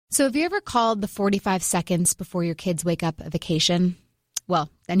So have you ever called the 45 seconds before your kids wake up a vacation? Well,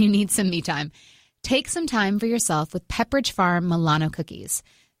 then you need some me time. Take some time for yourself with Pepperidge Farm Milano cookies.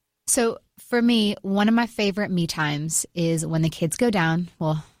 So for me, one of my favorite me times is when the kids go down.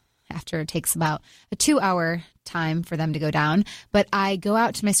 Well, after it takes about a 2-hour time for them to go down. But I go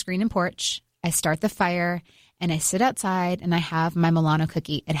out to my screen and porch, I start the fire, and I sit outside and I have my Milano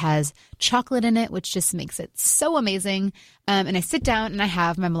cookie. It has chocolate in it, which just makes it so amazing. And I sit down and I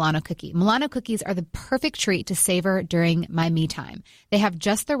have my Milano cookie. Milano cookies are the perfect treat to savor during my me time. They have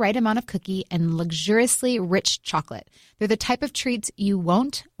just the right amount of cookie and luxuriously rich chocolate. They're the type of treats you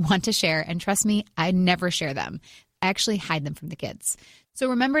won't want to share. And trust me, I never share them. I actually hide them from the kids. So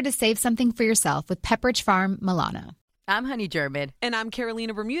remember to save something for yourself with Pepperidge Farm Milano. I'm Honey German. And I'm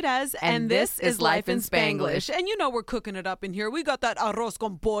Carolina Bermudez. And this is Life in Spanglish. And you know we're cooking it up in here. We got that arroz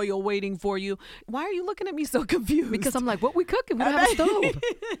con pollo waiting for you. Why are you looking at me so confused? Because I'm like, what we cooking? We don't have a stove.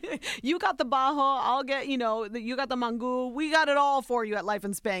 You got the bajo. I'll get, you got the mango. We got it all for you at Life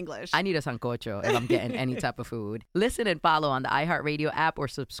in Spanglish. I need a sancocho if I'm getting any type of food. Listen and follow on the iHeartRadio app or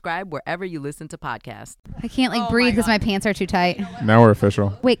subscribe wherever you listen to podcasts. I can't breathe because my pants are too tight. Now we're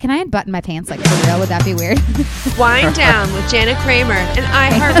official. Wait, can I unbutton my pants for real? Would that be weird? Whine Down with Jana Kramer, an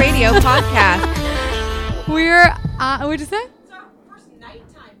iHeartRadio podcast. We're, what'd you say? It's our first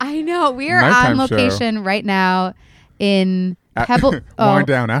nighttime. I know. We are Nighttime on location right now in Pebble. Wind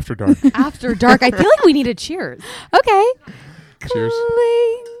down after dark. After dark. I feel like we need a cheers. Okay. Cheers.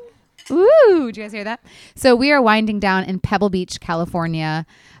 Cling. Ooh, did you guys hear that? So we are winding down in Pebble Beach, California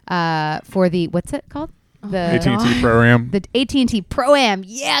for the, what's it called? The AT&T Pro-Am. The AT&T Pro-Am.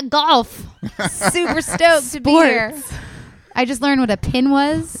 Yeah, golf. Super stoked to be here. I just learned what a pin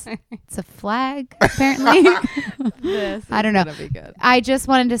was. It's a flag, apparently. I don't know. Be good. I just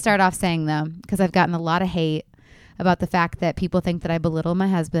wanted to start off saying, though, because I've gotten a lot of hate about the fact that people think that I belittle my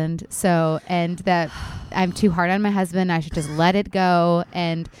husband. And that I'm too hard on my husband. I should just let it go.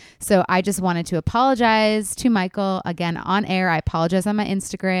 And so I just wanted to apologize to Michael again on air. I apologize on my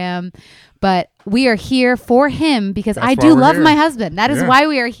Instagram, but we are here for him because I do love my husband. That is why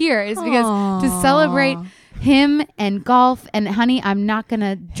we are here, is because to celebrate him and golf. And honey, I'm not going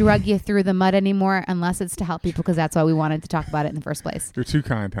to drug you through the mud anymore unless it's to help people, because that's why we wanted to talk about it in the first place. You're too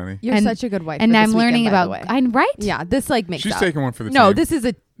kind, honey. You're such a good wife. And for I'm this learning weekend, about, by the way. right? Yeah, this makes She's up. taking one for the No, team.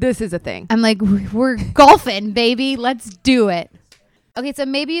 this is a thing. I'm like, we're golfing, baby. Let's do it. Okay, so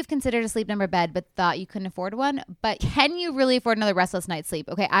maybe you've considered a Sleep Number bed but thought you couldn't afford one. But can you really afford another restless night's sleep?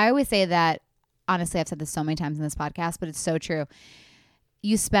 Okay, I always say that. Honestly, I've said this so many times in this podcast, but it's so true.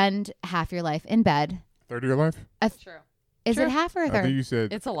 You spend half your life in bed. Third of your life? True. Is it half or a I third? think you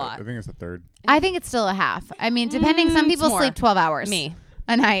said It's a lot. I think it's a third. I think it's still a half. I mean, depending, some it's people more. sleep 12 hours. Me.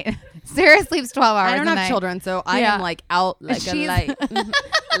 A night. Sarah sleeps 12 hours I don't a have night. children, so I am like out like a light.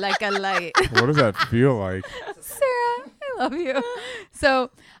 Like a light. What does that feel like? Sarah, I love you. So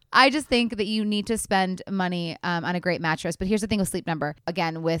I just think that you need to spend money on a great mattress. But here's the thing with Sleep Number.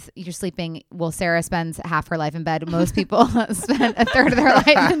 Again, with you're sleeping, well, Sarah spends half her life in bed. Most people spend a third of their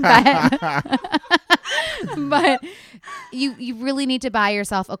life in bed. But you really need to buy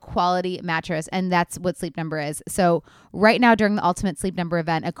yourself a quality mattress, and that's what Sleep Number is. So right now during the Ultimate Sleep Number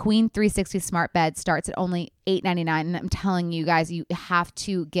event, a Queen 360 smart bed starts at only $8.99, and I'm telling you guys, you have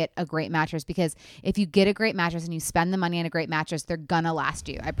to get a great mattress, because if you get a great mattress and you spend the money on a great mattress, they're gonna last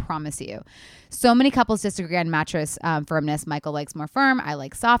you. I promise you. So many couples disagree on mattress firmness. Michael likes more firm, I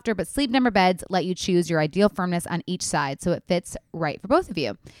like softer, but Sleep Number beds let you choose your ideal firmness on each side, so it fits right for both of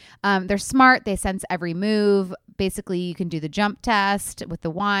you. They're smart. They sense every move. Basically, you can do the jump test with the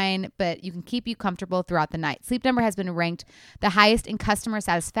Whine, but you can keep you comfortable throughout the night. Sleep Number has been ranked the highest in customer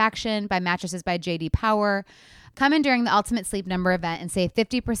satisfaction by Mattresses by J.D. Power. Come in during the Ultimate Sleep Number event and save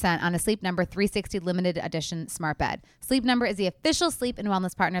 50% on a Sleep Number 360 limited edition smart bed. Sleep Number is the official sleep and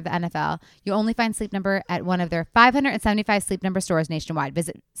wellness partner of the NFL. You only find Sleep Number at one of their 575 Sleep Number stores nationwide.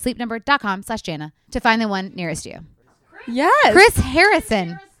 Visit sleepnumber.com/Jana to find the one nearest you. Yes. Chris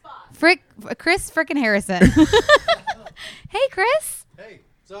Harrison. Chris frickin' Harrison. Hey, Chris. Hey,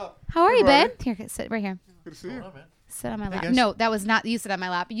 what's up? How are you, buddy. babe? Here, sit right here. Good to see you. Sit on my lap. guys. No, that was not you. Sit on my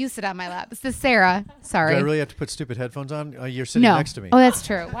lap. You sit on my lap. This is Sarah. Sorry. Do I really have to put stupid headphones on? You're sitting No. next to me. Oh, that's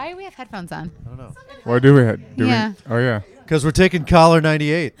true. Why do we have headphones on? I don't know. Why do we have? Yeah. Oh, yeah. Because we're taking Collar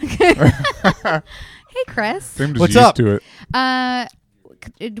 98. Hey, Chris. I'm just What's used up? to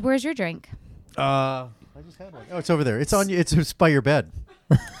it. Where's your drink? I just had one. Oh, it's over there. It's on you. It's by your bed.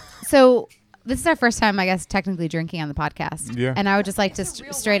 So this is our first time, I guess, technically drinking on the podcast. Yeah. And I would just like to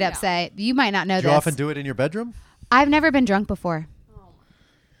straight up say, you might not know Do this. you often do it in your bedroom? I've never been drunk before.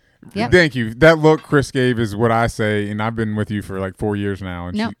 Yep. Thank you. That look Chris gave is what I say, and I've been with you for like 4 years now.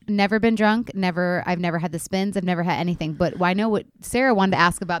 And No, never been drunk. I've never had the spins. I've never had anything. But I know what Sarah wanted to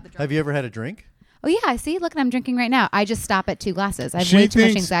ask about the drunk. Have you ever had a drink? Oh yeah, I see. Look, I'm drinking right now. I just stop at 2 glasses. I have she way too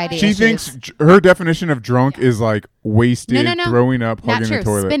much thinks anxiety. she issues. thinks her definition of drunk is like wasted, No. throwing up, Not hugging true. the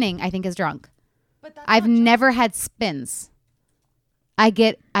toilet. Spinning, I think, is drunk. I've never had spins. I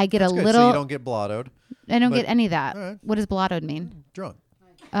get a Good, little. so you don't get blottoed. I don't but- get any of that. all right. What does blottoed mean? Drunk.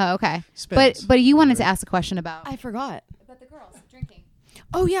 Oh, okay. Spins. But you wanted to ask a question about I forgot. the girls drinking.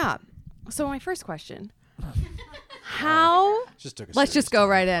 Oh yeah. So my first question: How? Just took a Let's just go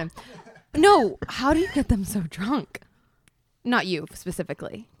right in. No, how do you get them so drunk? Not you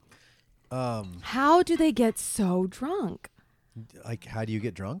specifically. How do they get so drunk? Like, how do you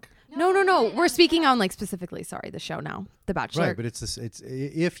get drunk? No. We're speaking on like specifically. Sorry, the show now, The Bachelor. Right, but it's this. It's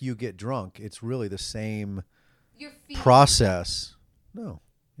if you get drunk, it's really the same process. No,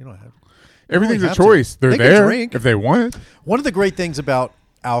 you don't have. Everything's don't a have to. choice. They're They can there drink. if they want it. One of the great things about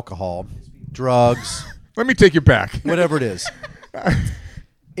alcohol, drugs, Let me take you back. whatever it is,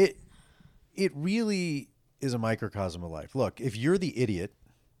 it really is a microcosm of life. Look, if you're the idiot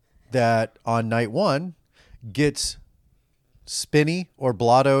that on night one gets spinny or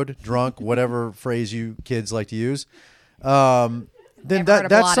blottoed, drunk, whatever phrase you kids like to use, then Never heard of that's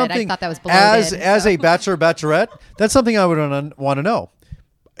blotted. I something. thought that was as bloated, as a bachelor bachelorette, that's something I would want to know.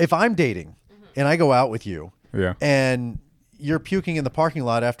 If I'm dating and I go out with you, Yeah. and you're puking in the parking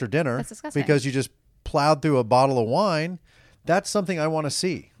lot after dinner That's disgusting. because you just plowed through a bottle of wine, that's something I want to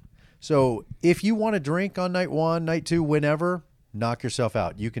see. So if you want to drink on night one, night two, whenever, knock yourself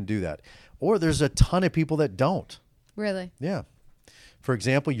out. You can do that. Or there's a ton of people that don't. Really? Yeah. For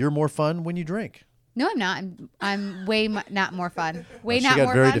example, you're more fun when you drink. No, I'm not. I'm way not more fun. Way She not got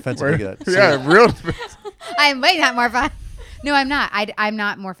more very fun. defensive. Look at that. Yeah, real. I'm way not more fun. No, I'm not. I'm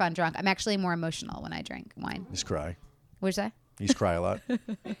not more fun drunk. I'm actually more emotional when I drink wine. You just cry. What'd you say? You just cry a lot. I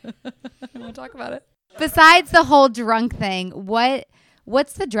want to talk about it. Besides the whole drunk thing,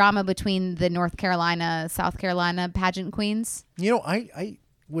 what's the drama between the North Carolina, South Carolina pageant queens? You know, I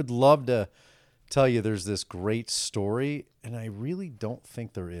would love to tell you there's this great story, and I really don't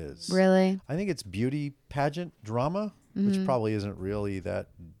think there is. Really? I think it's beauty pageant drama, which probably isn't really that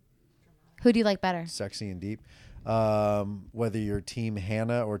Who do you like better? sexy and deep. Whether you're Team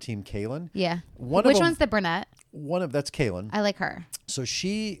Hannah or Team Kaylin. Yeah. One of Which them- one's the brunette? That's Kaylin. I like her. So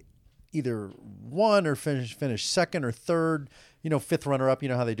she either won or finished second or third, fifth runner up. You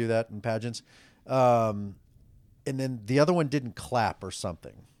know how they do that in pageants. And then the other one didn't clap or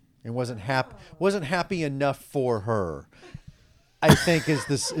something. It wasn't happy enough for her. I think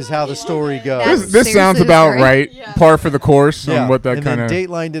is how the story goes. That's This sounds seriously the about story. right. Par for the course on what that and kind then of.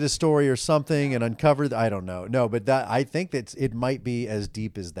 Dateline did a story or something and uncovered. I don't know. No, but I think that it might be as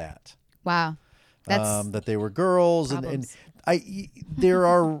deep as that. Wow. That's That they were girls, and problems. there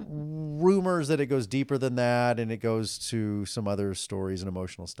are rumors that it goes deeper than that, and it goes to some other stories and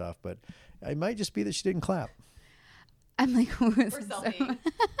emotional stuff. But it might just be that she didn't clap. I'm like,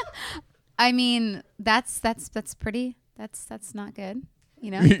 I mean, that's pretty. That's not good.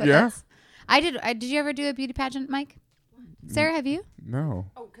 But Yeah. Did you ever do a beauty pageant, Mike? Sarah, have you? No.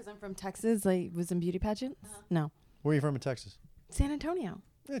 Oh, because I'm from Texas. I was in beauty pageants. No, Where are you from in Texas? San Antonio.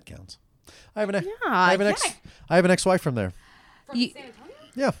 It counts. I have an Yeah, ex-wife from there. You,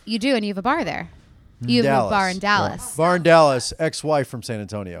 Yeah, you do, and you have a bar there. You have a bar in Dallas. Bar in Dallas. Ex-wife from San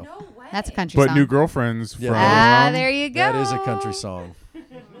Antonio. That's a country But song. new girlfriends Yeah. from. Ah, there you go. That is a country song.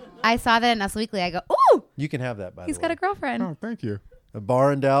 I saw that in Us Weekly. I go, ooh, You can have that, by he's the got way. a girlfriend. Oh, thank you. A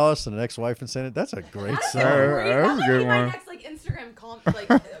bar in Dallas and an ex-wife in San Antonio. That's a great song. That was a good one. next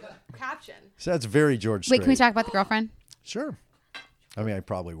Instagram caption. So that's very George Wait, Strait. can we talk about the girlfriend? Sure. I mean, I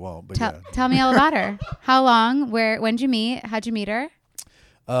probably won't, but Tell me all about her. How long? When'd you meet? How'd you meet her?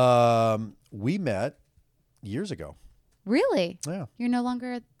 yeah. We met years ago. Really? Yeah. You're no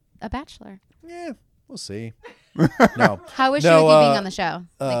longer a bachelor. Yeah, we'll see. No. How was she No, with you being on the show?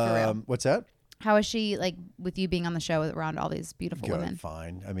 Like, for real. What's that? How is she like with you being on the show around all these beautiful Good, women?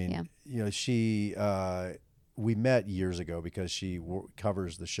 fine. I mean, Yeah. she. We met years ago because she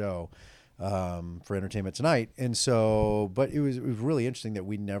covers the show for Entertainment Tonight, and so. But it was really interesting that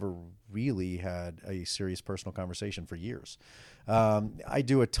we never really had a serious personal conversation for years. I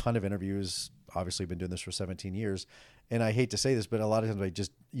do a ton of interviews. Obviously, been doing this for 17 years, and I hate to say this, but a lot of times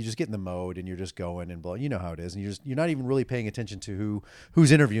you just get in the mode and you're just going and blowing. You know how it is, and you're not even really paying attention to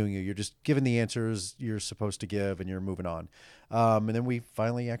who's interviewing you. You're just giving the answers you're supposed to give, and you're moving on. And then we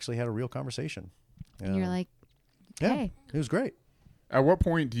finally actually had a real conversation. And you're like, yeah, hey. it was great. At what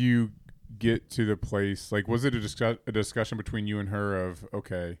point do you get to the place? Like, was it a discussion between you and her of,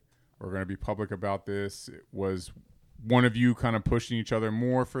 okay, we're going to be public about this. Was one of you kind of pushing each other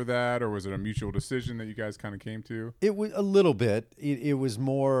more for that, or was it a mutual decision that you guys kind of came to? It was a little bit. It was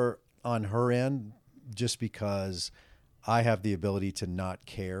more on her end, just because I have the ability to not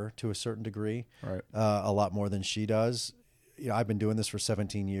care to a certain degree, Right. A lot more than she does. I've been doing this for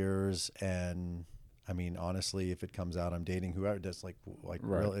 17 years, and I mean, honestly, if it comes out I'm dating whoever, that's like Right.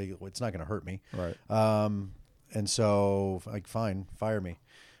 really, it's not going to hurt me. Right. And so, like, fine, fire me.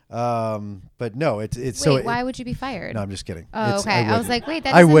 But no, it's Wait, so. why would you be fired? No, I'm just kidding. Oh, okay. I was wouldn't. like, wait,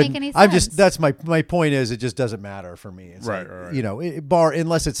 that I doesn't wouldn't. make any I'm sense. just, that's my point is, it just doesn't matter for me. It's Right, like, right. you know, bar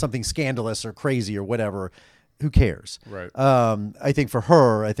unless it's something scandalous or crazy or whatever, who cares? Right. I think for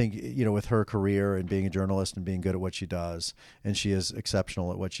her, with her career and being a journalist and being good at what she does, and she is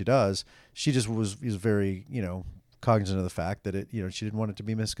exceptional at what she does, she just was very, cognizant of the fact that she didn't want it to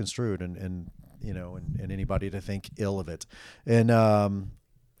be misconstrued and anybody to think ill of it.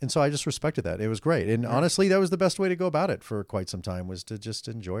 And so I just respected that. It was great. And honestly, that was the best way to go about it for quite some time, was to just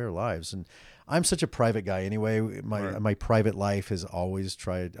enjoy our lives. And I'm such a private guy anyway. My private life has always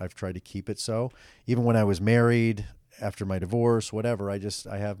I've tried to keep it so. Even when I was married, after my divorce, whatever, I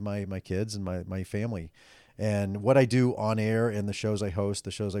have my kids and my family. And what I do on air and the shows I host,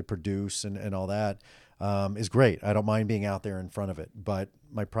 the shows I produce and all that is great. I don't mind being out there in front of it. But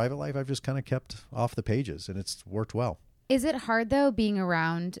my private life, I've just kind of kept off the pages, and it's worked well. Is it hard, though, being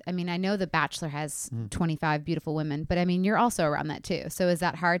around? I mean, I know The Bachelor has 25 beautiful women, but I mean, you're also around that too. So is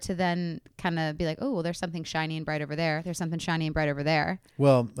that hard to then kind of be like, oh, well, there's something shiny and bright over there. There's something shiny and bright over there.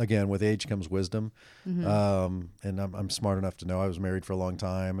 Well, again, with age comes wisdom. And I'm smart enough to know I was married for a long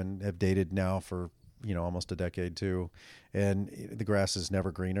time and have dated now for, almost a decade too. And the grass is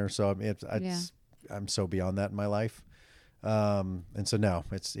never greener. So I'm so beyond that in my life. And so no,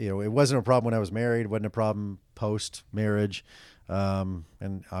 it's, it wasn't a problem when I was married. It wasn't a problem post marriage.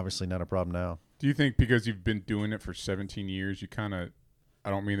 And obviously not a problem now. Do you think because you've been doing it for 17 years, you kind of, I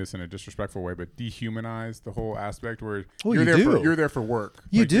don't mean this in a disrespectful way, but dehumanize the whole aspect where you're there for work.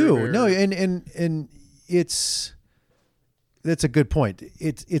 You do. No. And that's a good point.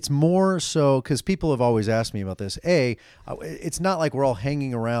 It's more so because people have always asked me about this. It's not like we're all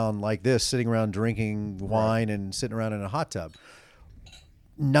hanging around like this, sitting around drinking wine and sitting around in a hot tub.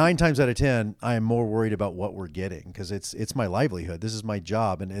 9 times out of 10, I am more worried about what we're getting because it's my livelihood. This is my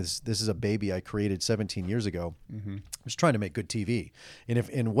job, and this is a baby I created 17 years ago. Mm-hmm. I'm just trying to make good TV,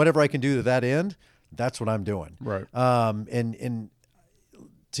 and whatever I can do to that end, that's what I'm doing. Right. And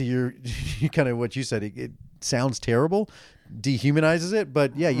to your kind of what you said, it sounds terrible, dehumanizes it,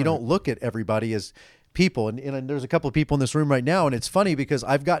 but yeah, you don't look at everybody as people. And there's a couple of people in this room right now, and it's funny because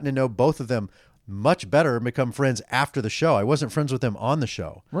I've gotten to know both of them much better and become friends after the show. I wasn't friends with them on the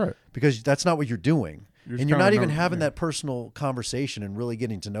show. Right. Because that's not what you're doing. And you're not even having that personal conversation and really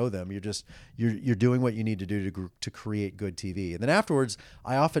getting to know them. You're doing what you need to do to create good TV. And then afterwards,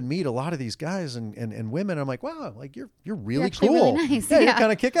 I often meet a lot of these guys and women. And I'm like, wow, like you're really cool. Really nice. Yeah, you're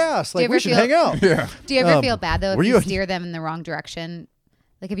kind of kick ass. Like we should hang out. Yeah. Do you ever feel bad though if you steer them in the wrong direction?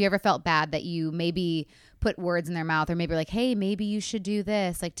 Like, have you ever felt bad that you maybe put words in their mouth, or maybe like, hey, maybe you should do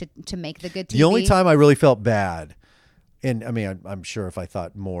this, like to make the good TV? The only time I really felt bad, and I mean, I'm sure if I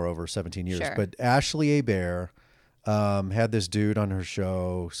thought more over 17 years, but Ashley Hebert had this dude on her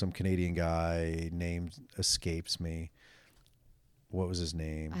show, some Canadian guy, name escapes me. What was his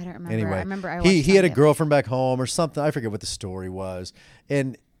name? I don't remember. Anyway, I remember he had a girlfriend back home or something. I forget what the story was.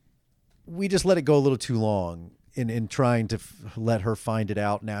 And we just let it go a little too long in trying to let her find it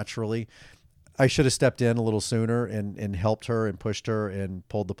out naturally. I should have stepped in a little sooner and helped her and pushed her and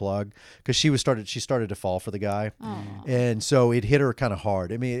pulled the plug because she started to fall for the guy. Aww. And so it hit her kind of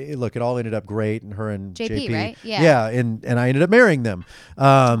hard. I mean, it all ended up great, and her and JP, right? Yeah. And I ended up marrying them.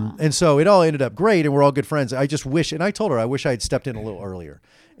 And so it all ended up great, and we're all good friends. I just wish, and I told her, I wish I had stepped in a little earlier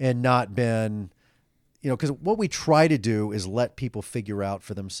and not been, because what we try to do is let people figure out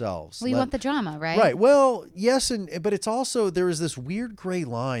for themselves. Well, you want the drama, right? Right. Well, yes, but it's also, there is this weird gray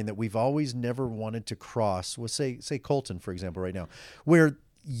line that we've always never wanted to cross. Well, say Colton, for example, right now, where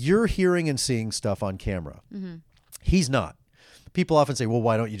you're hearing and seeing stuff on camera. Mm-hmm. He's not. People often say, well,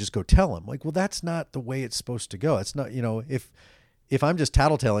 why don't you just go tell him? Like, well, that's not the way it's supposed to go. It's not, if I'm just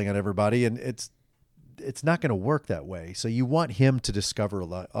tattletaling on everybody, and it's not going to work that way. So you want him to discover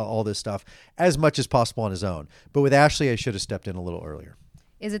all this stuff as much as possible on his own. But with Ashley, I should have stepped in a little earlier.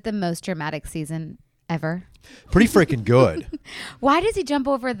 Is it the most dramatic season ever? Pretty freaking good. Why does he jump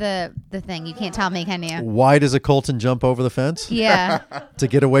over the thing? You can't tell me, can you? Why does a Colton jump over the fence? Yeah. To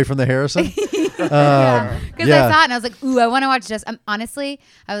get away from the Harrison? Because I saw it and I was like, ooh, I want to watch this. Honestly,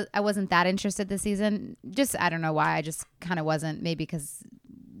 I wasn't that interested this season. Just, I don't know why. I just kind of wasn't. Maybe because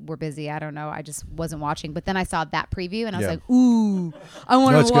were busy. I don't know. I just wasn't watching. But then I saw that preview and I was Yeah. like, ooh, I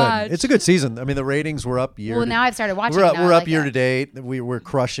want to watch. Good. It's a good season. I mean, the ratings were up year. Well, now I've started watching. We're up, it. Now we're I up like year it. to date. We're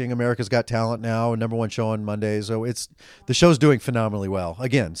crushing America's Got Talent now, #1 show on Monday. So the show's doing phenomenally well.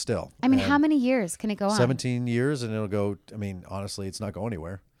 Again, still. I mean, And how many years can it go on? 17 years, and it'll go. I mean, honestly, it's not going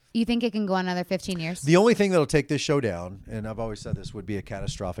anywhere. You think it can go on another 15 years? The only thing that'll take this show down, and I've always said this, would be a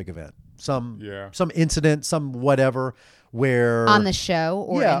catastrophic event. Some incident, some whatever, where on the show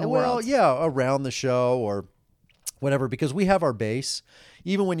or in the world? Around the show or whatever, because we have our base.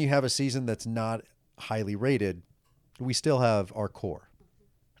 Even when you have a season that's not highly rated, we still have our core.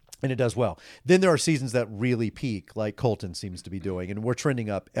 And it does well. Then there are seasons that really peak, like Colton seems to be doing, and we're trending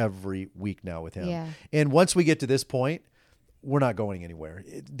up every week now with him. Yeah. And once we get to this point, we're not going anywhere.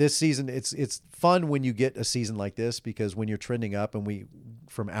 This season, it's fun when you get a season like this, because when you're trending up and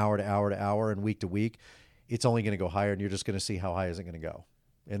from hour to hour to hour and week to week, it's only going to go higher, and you're just going to see how high is it going to go.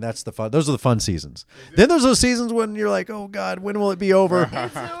 And that's the fun. Those are the fun seasons. Then there's those seasons when you're like, oh God, when will it be over?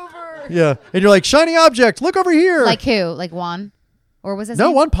 It's over. Yeah. And you're like, shiny object, look over here. Like who? Like Juan? Or was it?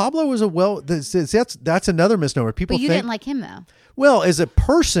 No, Juan Pablo was that's another misnomer. People But you think, didn't like him though. well, as a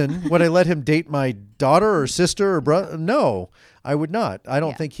person, would I let him date my daughter or sister or brother? No, I would not. I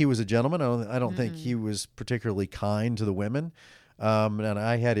don't think he was a gentleman. I don't think he was particularly kind to the women. And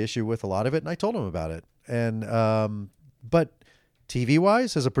I had issue with a lot of it, and I told him about it. And but TV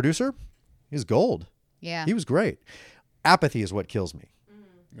wise, as a producer, he's gold. Yeah. He was great. Apathy is what kills me.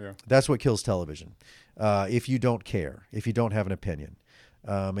 Yeah. That's what kills television. If you don't care, if you don't have an opinion,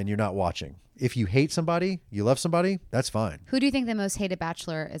 and you're not watching. If you hate somebody, you love somebody, that's fine. Who do you think the most hated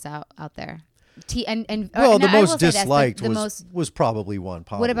Bachelor is out there? Well, the most disliked was probably Juan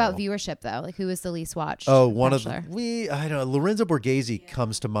Pablo. What about viewership though? Like who was the least watched? Oh, Bachelor? I don't know. Lorenzo Borghese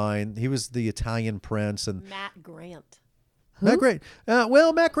comes to mind. He was the Italian prince, and Matt Grant. Who? Matt Grant.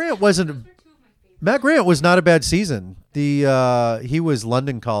 Matt Grant wasn't. Matt Grant was not a bad season. He was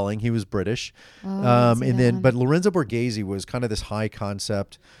London Calling. He was British, but Lorenzo Borghese was kind of this high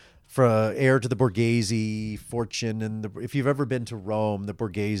concept, for heir to the Borghese fortune. And if you've ever been to Rome, the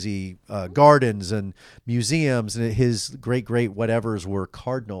Borghese gardens and museums, and his great whatevers were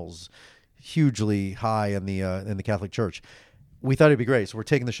cardinals, hugely high in the Catholic Church. We thought it'd be great, so we're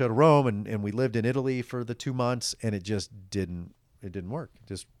taking the show to Rome, and we lived in Italy for the 2 months, and it just didn't work.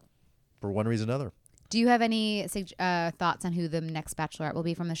 Just for one reason or another. Do you have any thoughts on who the next Bachelorette will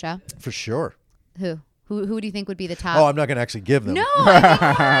be from the show? For sure. Who do you think would be the top? Oh, I'm not going to actually give them. No,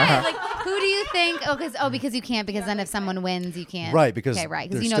 I mean, like who do you think? Because you can't. Because then if someone wins, you can't. Right, because because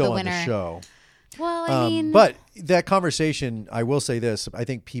they're you know still the winner. on the show. Well, I mean, but that conversation, I will say this: I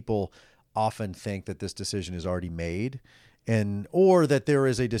think people often think that this decision is already made, or that there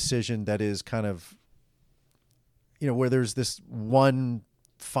is a decision that is kind of, where there's this one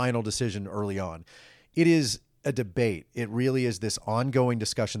final decision early on. It is a debate. It really is this ongoing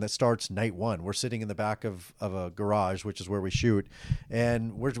discussion that starts night one. We're sitting in the back of a garage, which is where we shoot,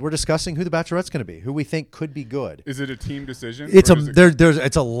 and we're discussing who the Bachelorette's going to be, who we think could be good. Is it a team decision? It's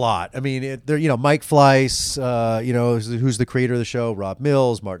a lot. I mean, Mike Fleiss, who's the creator of the show, Rob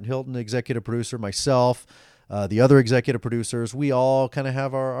Mills, Martin Hilton, executive producer, myself, the other executive producers. We all kind of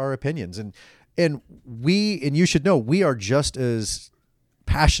have our opinions, and you should know we are just as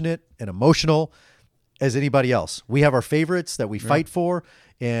passionate and emotional as anybody else. We have our favorites that we fight for,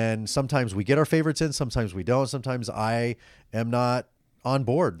 and sometimes we get our favorites in, sometimes we don't. Sometimes I am not on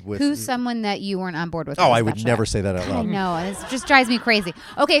board with. Who's someone that you weren't on board with? Oh, I would never say that out loud. I know, and it just drives me crazy.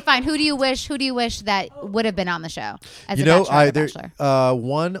 Okay, fine. Who do you wish that would have been on the show as a Bachelor?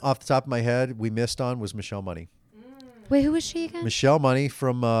 One off the top of my head we missed on was Michelle Money. Wait, who was she again? Michelle Money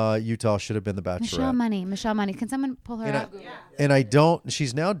from Utah should have been the Bachelorette. Michelle Money. Can someone pull her up? And I don't.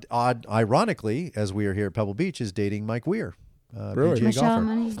 She's now, ironically, as we are here at Pebble Beach, is dating Mike Weir. Really? PGA Michelle golfer.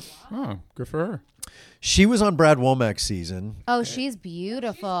 Money. Oh, good for her. She was on Brad Womack's season. Oh, she's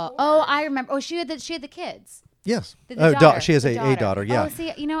beautiful. Oh, I remember. Oh, she had the kids. Yes. The daughter. She has a daughter, yeah. Oh, see,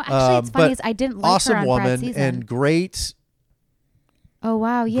 actually, it's funny. Is I didn't like awesome her on woman Brad's season. and great. Oh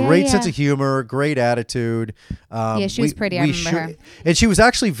wow! Yeah, great sense of humor, great attitude. Yeah, she was pretty. I remember her. And she was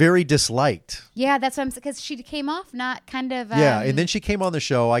actually very disliked. Yeah, that's what I'm saying. Because she came off not kind of. Yeah, and then she came on the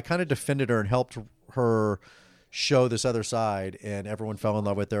show. I kind of defended her and helped her show this other side, and everyone fell in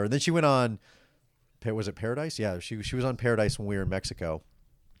love with her. And then she went on. Was it Paradise? Yeah, she was on Paradise when we were in Mexico,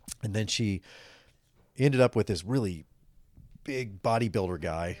 and then she ended up with this really big bodybuilder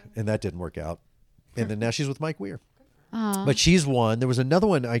guy, and that didn't work out. And then now she's with Mike Weir. Aww. But she's one. There was another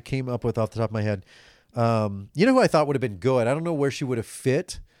one I came up with off the top of my head. You know who I thought would have been good? I don't know where she would have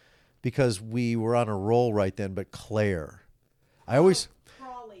fit because we were on a roll right then, but Claire.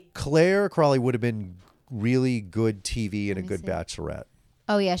 Claire Crawley would have been really good TV and a me good see. bachelorette.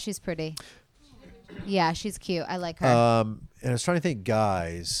 Oh yeah, she's pretty. Yeah, she's cute. I like her. And I was trying to think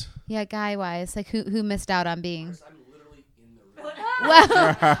guys. Yeah, guy wise, like who missed out on being.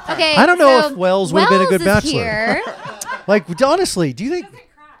 Well, okay. I don't know so if Wells would have been a good Wells is bachelor. Here. Like honestly, do you think?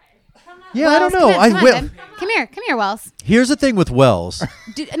 Yeah, Wells, I don't know. Come on, will. babe. Come here, Wells. Here's the thing with Wells.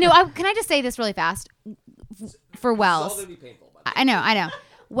 Can I just say this really fast? For Wells, I know.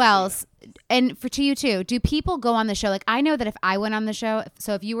 Wells, and to you too. Do people go on the show? Like I know that if I went on the show,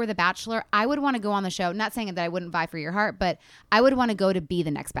 so if you were the Bachelor, I would want to go on the show. Not saying that I wouldn't vie for your heart, but I would want to go to be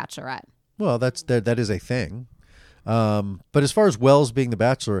the next Bachelorette. Well, that is a thing. But as far as Wells being the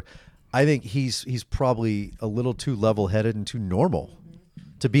Bachelor, I think he's probably a little too level-headed and too normal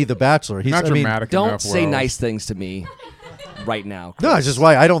to be the Bachelor. He's not dramatic Don't enough. say Wells. nice things to me right now. No, Chris. it's just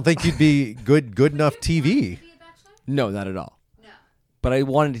why I don't think you'd be good enough TV. No, not at all. No. But I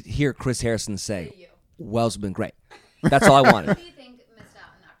wanted to hear Chris Harrison say, Wells has been great. That's all I wanted. Who do you think missed out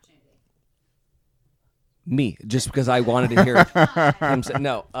on the opportunity? Me, just because I wanted to hear him say,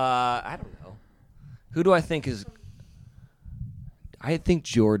 no, I don't know. Who do I think is... I think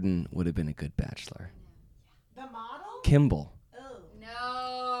Jordan would have been a good Bachelor. The model? Kimball.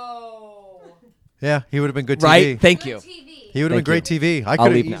 No. Yeah, he would have been good TV. Right? Thank you. He would have been great Thank TV. I I'll could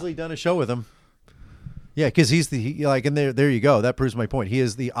have leave now. easily done a show with him. Yeah, because he's and there you go. That proves my point. He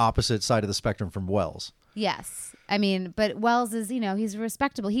is the opposite side of the spectrum from Wells. Yes, I mean, but Wells is he's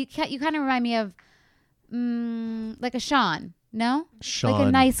respectable. You kind of remind me of like a Sean. No, Sean, like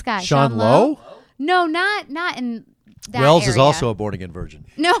a nice guy. Sean Lowe? No, not in that Wells is area. also a born again virgin.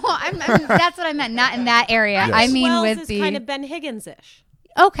 No, that's what I meant. Not in that area. Yes. I mean, Wells with is the kind of Ben Higgins-ish.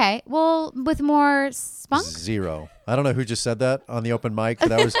 okay. Well, with more spunk. 0. I don't know who just said that on the open mic, but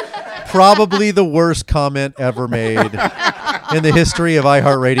that was probably the worst comment ever made in the history of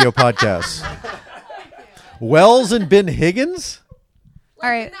iHeartRadio podcasts. Wells and Ben Higgins? All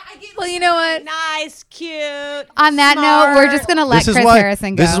right. Well, you know what? Nice, cute. On that note, we're just gonna let Chris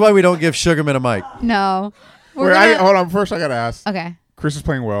Harrison go. This is why we don't give Sugarman a mic. No. Wait, hold on. First, I gotta ask. Okay. Chris is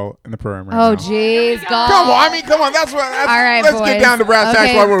playing well in the program right Oh, now. jeez, God. Come on. That's what. All right, let's boys. get down to brass tacks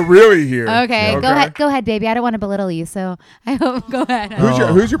Okay. while we're really here. Okay, go ahead, baby. I don't want to belittle you, so I hope. Go ahead.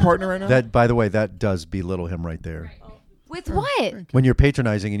 Who's your partner right now? That, by the way, that does belittle him right there. With what? When you're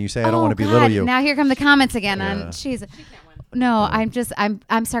patronizing and you say, I don't want to belittle God. you. Now here come the comments again. Yeah. On jeez. No,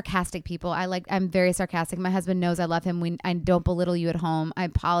 I'm sarcastic, people. I'm very sarcastic. My husband knows I love him. I don't belittle you at home. I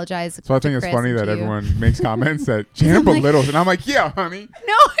apologize. So I think it's Chris funny and that to you. everyone makes comments that Jan belittles, and I'm like, yeah, honey.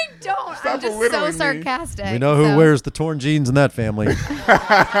 No, I don't. Stop I'm just so belittling me. sarcastic. We know who wears the torn jeans in that family. Jesus.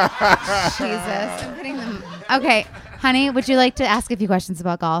 I'm putting them. Okay, honey, would you like to ask a few questions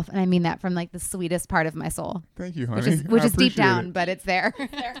about golf? And I mean that from like the sweetest part of my soul. Thank you, honey. Which I is deep appreciate down, it. but it's there.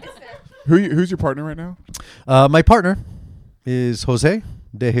 Who's your partner right now? My partner is Jose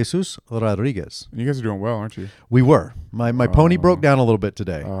de Jesus Rodriguez. You guys are doing well, aren't you? We were. My pony broke down a little bit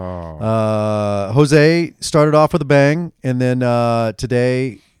today. Oh. Jose started off with a bang, and then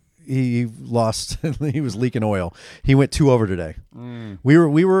today he lost. He was leaking oil. He went 2 over today.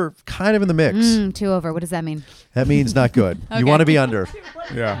 We were kind of in the mix. 2 over. What does that mean? That means not good. Okay. You want to be under.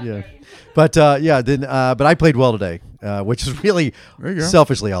 Yeah. Yeah. But but I played well today, which is really There you go.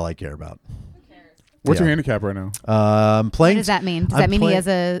 selfishly all I care about. What's Yeah. your handicap right now? I'm playing. What does that mean? Does I'm that mean playing- he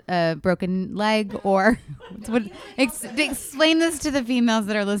has a broken leg, or explain this to the females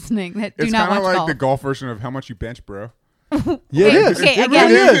that are listening that do It's not kind of watch like golf? the golf version of how much you bench, bro. Yeah, it is. Okay, It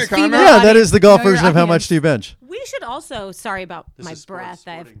again, really is. Kinda. female Yeah, that audience. is the golf Know your version of how much audience. do you bench. We should also, sorry about my is breath, sports,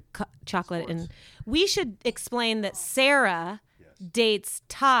 I have sporting. chocolate. And we should explain that Sarah dates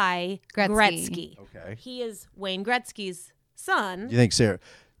Ty Gretzky. Gretzky. Okay. He is Wayne Gretzky's son. Do you think Sarah?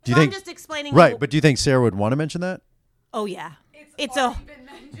 Do you So think? I'm just explaining. Right, but do you think Sarah would want to mention that? Oh, yeah. It's a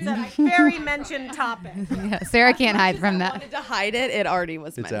very mentioned topic. Yeah, Sarah can't hide from that. Wanted to hide it. It already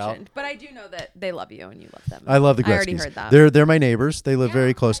was It's mentioned. out. But I do know that they love you and you love them. I love the Gretzkys. I already heard that. They're my neighbors. They live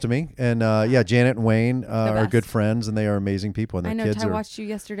very close to me, and Janet and Wayne are best. good friends, and they are amazing people. And I their know kids Ty are watched you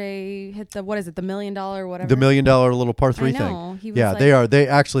yesterday hit the, what is it, the $1 million whatever? the $1 million little par 3 I know. thing. He was Yeah, like- they are.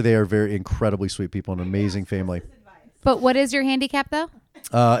 They are very incredibly sweet people, and an amazing family. But what is your handicap, though?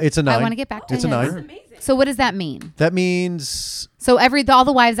 It's a 9. I want to get back to It's a his. 9. So what does that mean? That means. So all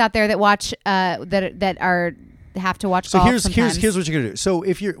the wives out there that watch that are have to watch So golf here's sometimes. what you're gonna do. So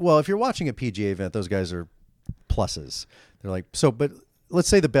if you're watching a PGA event, those guys are pluses. They're like but let's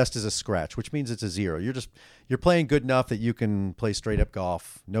say the best is a scratch, which means it's a 0. You're playing good enough that you can play straight up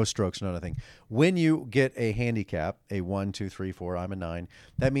golf, no strokes, no nothing. When you get a handicap, a 1, 2, 3, 4, I'm a 9.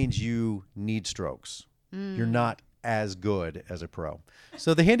 That means you need strokes. You're not as good as a pro.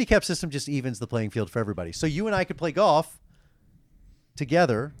 So the handicap system just evens the playing field for everybody. So you and I could play golf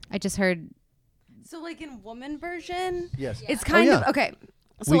together. I just heard. So like in woman version, Yes. it's kind of okay.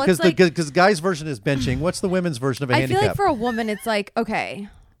 So Because let's the guys' version is benching. What's the women's version of a I handicap? feel like for a woman, it's like, okay,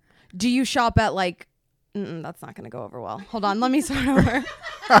 do you shop at like, that's not going to go over well. Hold on. Let me start over.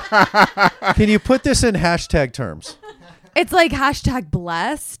 Can you put this in hashtag terms? It's like hashtag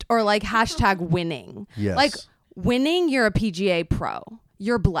blessed or like hashtag winning. Yes. Like winning, you're a PGA pro.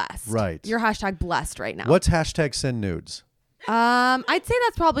 You're blessed. Right. You're hashtag blessed right now. What's hashtag send nudes? I'd say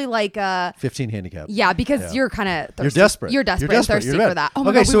that's probably like 15 handicap. yeah, because you're kind of You're desperate. You're desperate and thirsty You're for that. Oh my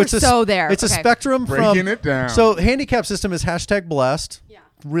okay, God, so we were it's so there. It's a Okay. spectrum Breaking from it down. So handicap system is hashtag blessed. Yeah.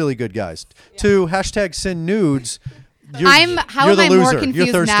 Really good guys. To hashtag send nudes. How How you're am the I loser. more You're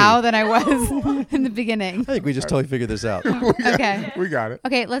confused thirsty. now than I was in the beginning? I think we just totally figured this out. Okay. We got it.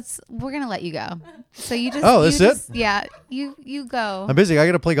 Okay, we're gonna let you go. So you just Oh, you that's it? just, yeah, you go. I'm busy. I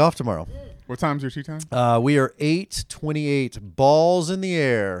got to play golf tomorrow. What time's your tea time? We are 8:28. Balls in the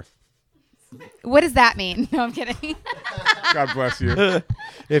air. What does that mean? No, I'm kidding. God bless you.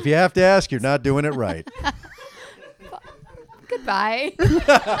 If you have to ask, you're not doing it right. Goodbye.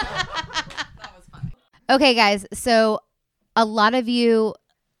 Okay, guys. So a lot of you,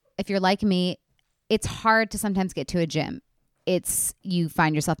 if you're like me, it's hard to sometimes get to a gym. You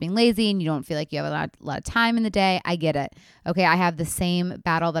find yourself being lazy and you don't feel like you have a lot of time in the day. I get it. Okay, I have the same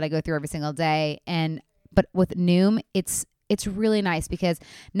battle that I go through every single day. But with Noom, it's really nice because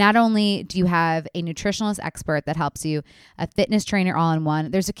not only do you have a nutritionalist expert that helps you, a fitness trainer all in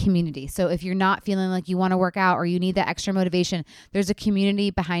one, there's a community. So if you're not feeling like you want to work out or you need that extra motivation, there's a community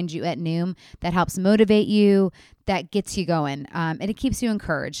behind you at Noom that helps motivate you, that gets you going, and it keeps you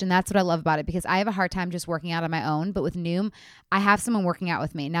encouraged. And that's what I love about it because I have a hard time just working out on my own. But with Noom, I have someone working out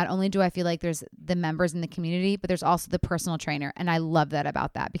with me. Not only do I feel like there's the members in the community, but there's also the personal trainer. And I love that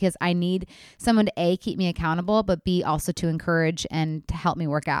about that because I need someone to A, keep me accountable, but B, also to encourage and to help me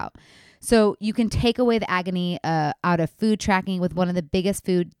work out. So you can take away the agony out of food tracking with one of the biggest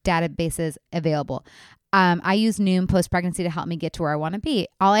food databases available. I use Noom post-pregnancy to help me get to where I want to be.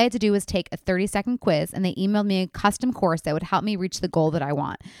 All I had to do was take a 30-second quiz, and they emailed me a custom course that would help me reach the goal that I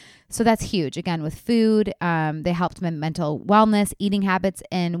want. So that's huge. Again, with food, they helped my mental wellness, eating habits,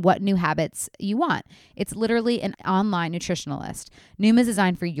 and what new habits you want. It's literally an online nutritionalist. Noom is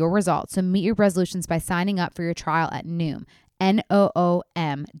designed for your results. So meet your resolutions by signing up for your trial at Noom.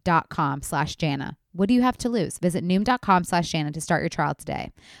 Noom.com/Jana. What do you have to lose? Visit Noom.com/Jana to start your trial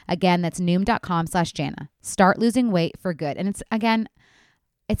today. Again, that's Noom.com/Jana. Start losing weight for good. And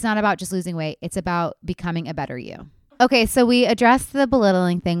it's not about just losing weight. It's about becoming a better you. Okay, so we addressed the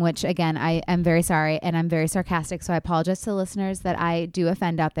belittling thing, which again, I am very sorry and I'm very sarcastic. So I apologize to the listeners that I do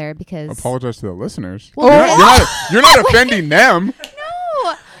offend out there because Apologize to the listeners. You're not offending them.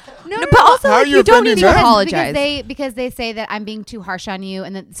 No, but also How are like, you you don't need offending to them? apologize. because they say that I'm being too harsh on you,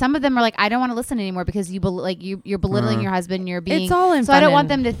 and then some of them are like, I don't want to listen anymore because you're belittling your husband. You're being It's all in so I don't fun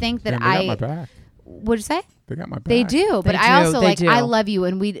want and- them to think that Damn, they got my back. What'd you say? They got my back. They do, but They I do, also they like do. I love you,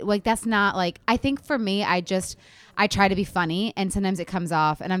 and we like that's not like I think for me I try to be funny, and sometimes it comes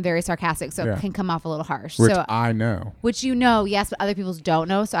off, and I'm very sarcastic, so Yeah. it can come off a little harsh. Which so I know. Which yes, but other people don't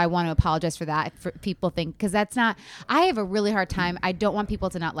know. So I want to apologize for that. If people think because that's not. I have a really hard time. I don't want people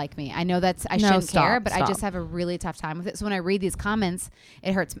to not like me. I know I shouldn't care, but I just have a really tough time with it. So when I read these comments,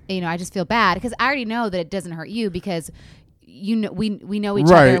 it hurts. I just feel bad because I already know that it doesn't hurt you because we know each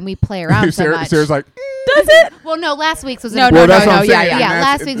other and we play around so much. Sarah's like, does it? Well, no. Last week's was No, well, that's no, what I'm yeah, saying. yeah. And Yeah, that's-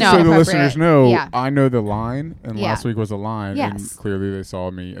 last week's so not the appropriate. listeners know Yeah. I know the line, and Yeah. last week was a line, Yes. and clearly they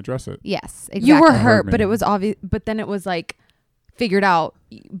saw me address it. Yes, exactly. You were hurt hurt, me. but it was obvious. But then it was like figured out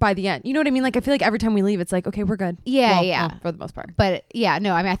by the end. You know what I mean? Like I feel like every time we leave, it's like, okay, we're good. Yeah, Well, yeah. well, for the most part. But yeah,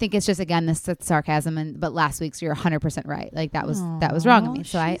 no, I mean, I think it's just again this sarcasm, but last week's you're 100% right. Like that was wrong of me.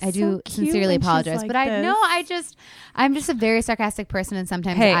 So I she's do so cute sincerely when she's apologize. like But I this. know I'm just a very sarcastic person, and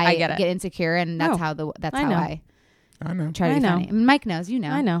sometimes Hey, I I get it. insecure, and that's No, how I know. I know. try to I be know. funny. I mean, Mike knows,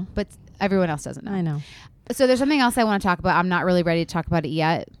 I know. but everyone else doesn't know. I know. So there's something else I want to talk about. I'm not really ready to talk about it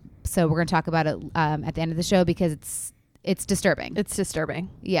yet. So we're going to talk about it at the end of the show because it's disturbing. It's disturbing.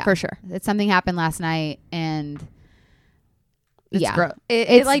 Yeah, For sure. It's something happened last night, and It's yeah, gross.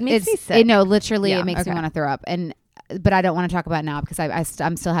 It like makes me sick. No, literally, Yeah, it makes me okay. want to throw up. But I don't want to talk about it now because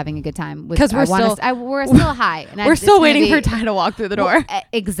I'm still having a good time. Because we're still high. And we're it's still gonna waiting be- for Ty to walk through the door. Well,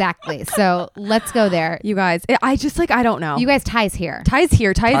 exactly. So let's go there. You guys, I just like I don't know. You guys, Ty's here. Ty's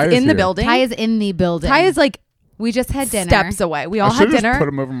here. Ty's Ty is in the here. building. Ty is in the building. Ty is like we just had dinner. steps away. We all I had should have dinner. just put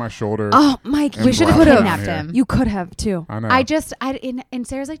him over my shoulder. Oh, Mike, and we should have brought put him kidnapped down him. You could have too. I know. And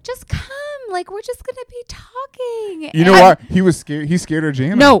Sarah's like, just come. Like, we're just gonna be talking. You know what? He was scared. He's scared of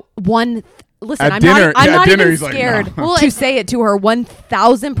Jana. No, listen, At I'm dinner- not at dinner, even he's like, scared no. to say it to her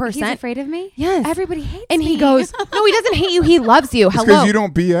 1,000%. He's afraid of me? Yes. Everybody hates And me. he goes, no, he doesn't hate you. He loves you. It's Hello. because you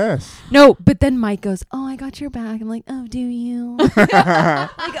don't BS. No, but then Mike goes, oh, I got your back. I'm like, oh, do you? Like,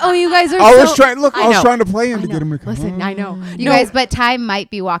 oh, you guys are I was so- trying. Look, I was know. trying to play him I to know. get him to come. Listen, I know. You No, guys, but Ty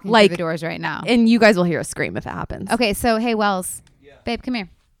might be walking Like- through the doors right now. and you guys will hear a scream if it happens. Okay, so hey, Wells. Babe, come here.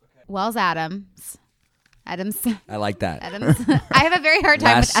 Wells Adams. I like that. Adams. I have a very hard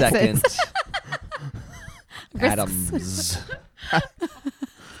time Last with second. S's. Adams.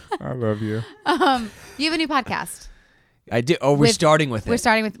 I love you. You have a new podcast. I do. Oh, we're With- starting with it. We're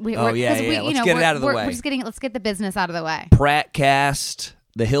starting with. Oh, yeah, 'cause yeah. Let's get it out of the way. We're just getting. Let's get the business out of the way. Prattcast.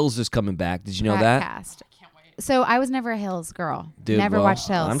 The Hills is coming back. Did you know that? Podcast. So I was never a Hills girl. Dude, never well, watched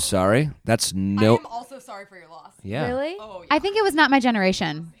Hills. I'm sorry. That's no. also sorry for your loss. Yeah. Really? I think it was not my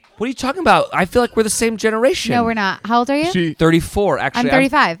generation. What are you talking about? I feel like we're the same generation. No, we're not. How old are you? She 34. Actually, I'm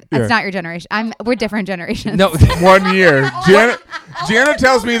 35. Yeah. That's not your generation. We're different generations. No. 1 year. Jana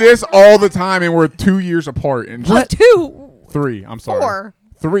tells me this all the time, and we're 2 years apart. And What? 2. 3. I'm sorry. 4.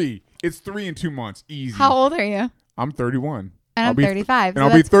 3. It's 3 in 2 months. Easy. How old are you? I'm 31. And I'll I'm be 35. and So I'll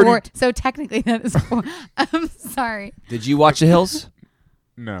be that's 30. 4. So technically that is 4. I'm sorry. Did you watch The Hills?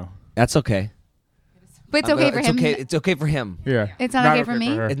 No. That's okay. But it's okay for it's him. Okay. It's okay for him. Yeah. It's not okay for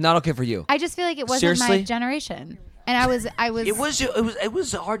me? her. It's not okay for you. I just feel like it wasn't my Seriously? generation. And I was It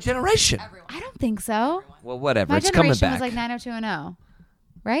was our generation. I don't think so. Well, whatever. My It's coming generation back. was like 90210.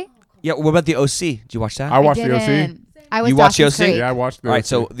 Right? Yeah. What about the OC? Did you watch that? I watched the OC. didn't. I was You watched the Dawson's OC? Creek. Yeah, I watched the All right. OC.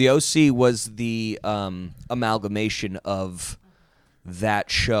 So the OC was the amalgamation of that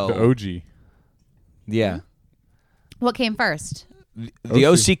show. the OG. Yeah. What came first? The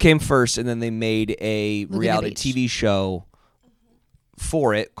OC. OC came first, and then they made a Laguna reality Beach. TV show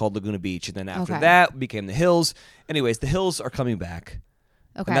for it called Laguna Beach. And then after Okay. that became The Hills. Anyways, The Hills are coming back.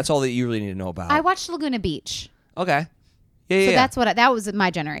 Okay. And that's all that you really need to know about. I watched Laguna Beach. Okay. Yeah, So yeah. that's what that was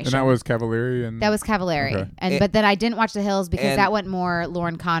my generation. And that was Cavallari. And That was Cavallari, Okay. and but then I didn't watch The Hills because And- that went more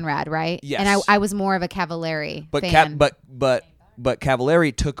Lauren Conrad, right? Yes. And I was more of a Cavallari but fan. but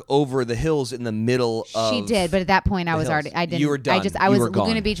Cavallari took over The Hills in the middle of. She did, but at that point I The was Hills. already. I didn't. You were done. I You was were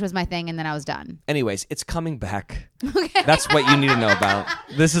Laguna gone. Beach was my thing, and then I was done. Anyways, it's coming back. Okay. That's what you need to know about.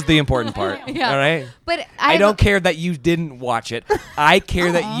 This is the important part. Yeah. All right. But I don't care that you didn't watch it. I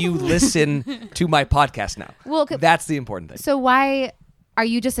care that you listen to my podcast now. Well, That's the important thing. So why are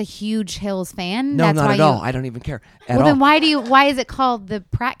you just a huge Hills fan? No, That's not why at you, all. I don't even care at Well, all. then why is it called the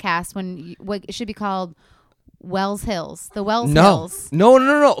Prattcast when what it should be called Wells Hills? The Wells Hills.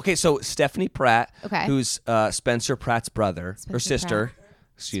 No. Okay, so Stephanie Pratt, Okay. who's Spencer Pratt's brother Spencer or sister. Pratt.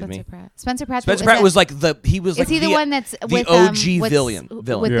 Excuse Spencer me. Pratt. Spencer Pratt. Spencer Pratt was like he was Is like he the one that's the with OG what's- villain? with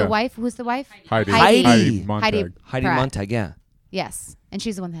Yeah. the wife? Who's the wife? Heidi. Heidi. Heidi Montag. Heidi Pratt. Montag. Yeah, Yes, and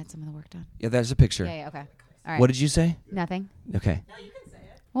she's the one that had some of the work done. yeah. There's a picture. Yeah. Okay. All right. What did you say? Nothing. Okay.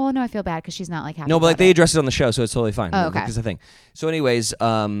 Well, no, I feel bad because she's not like happy. No, but like about they it. addressed it on the show, so it's totally fine. Oh, okay. That's the thing. So, anyways,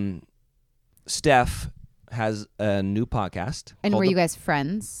 Steph has a new podcast. And called were The- you guys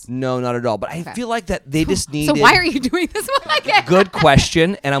friends? No, not at all. But I Okay. feel like that they just needed. So why are you doing this podcast? Good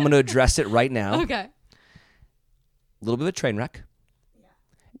question, and I'm going to address it right now. Okay. A little bit of a train wreck.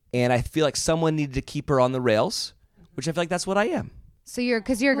 And I feel like someone needed to keep her on the rails, which I feel like that's what I am. So you're a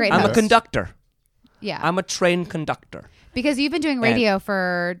great I'm host. a conductor. Yeah. I'm a train conductor. Because you've been doing radio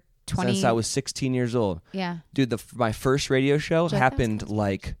for 20 Since I was 16 years old. Yeah. Dude, my first radio show Jeff, happened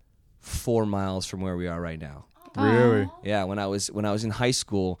like 4 miles from where we are right now. Really? Yeah, when I was in high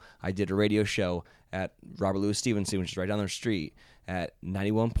school, I did a radio show at Robert Louis Stevenson, which is right down the street, at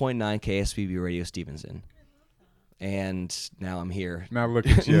 91.9 KSBB Radio Stevenson. And now I'm here. Now look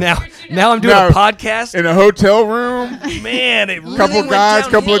at you. Now I'm doing Now- a podcast. In a hotel room. Man, it really Couple went guys,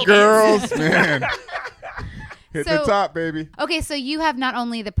 couple of downhill. girls. Man. Hit the So- top, baby. Okay, so you have not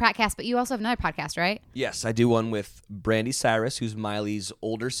only the Prattcast, but you also have another podcast, right? Yes, I do one with Brandy Cyrus, who's Miley's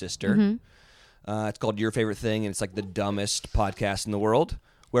older sister. Mm-hmm. It's called Your Favorite Thing, and it's like the dumbest podcast in the world,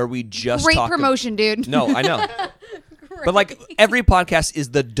 where we just Great talk promotion, dude. No, I know. But like every podcast is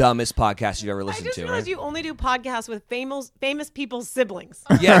the dumbest podcast you've ever I listened just to, realized right? you only do podcasts with famous people's siblings.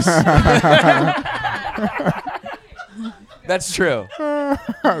 Yes. That's true.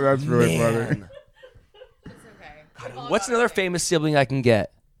 That's really funny. Man. God, what's another famous sibling I can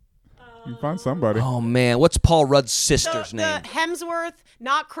get? You find somebody. Oh man, what's Paul Rudd's sister's the name? Hemsworth,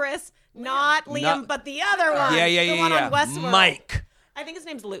 not Chris, not Liam, Not- but the other one. Yeah, The one on Westworld. Mike. I think his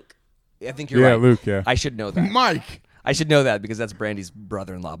name's Luke. I think you're Yeah, right. Luke, yeah. I should know that. Mike. I should know that because that's Brandy's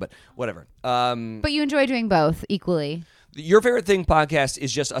brother-in-law, but whatever. But you enjoy doing both equally. Your Favorite Thing podcast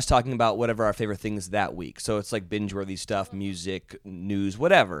is just us talking about whatever our favorite things that week. So it's like binge-worthy stuff, music, news,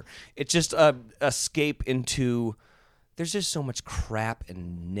 whatever. It's just a escape into. There's just so much crap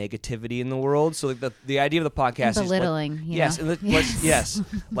and negativity in the world. So like the idea of the podcast and is belittling. like, you yes, know? and yes,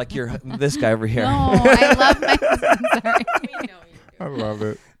 like you're this guy over here. No, I love my. Sorry. I love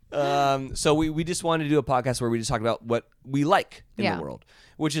it. So we just wanted to do a podcast where we just talk about what we like in Yeah. the world,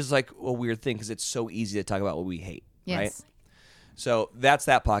 which is like a weird thing because it's so easy to talk about what we hate. Yes. Right? So that's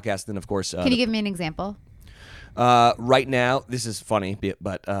that podcast. Then, of course, Can you give me an example? right now, this is funny,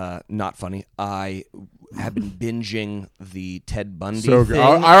 but not funny. I have been binging the Ted Bundy So good. thing.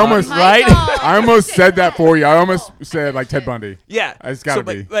 I almost right? I almost said that for you. I almost said like Ted Bundy. Yeah, It's gotta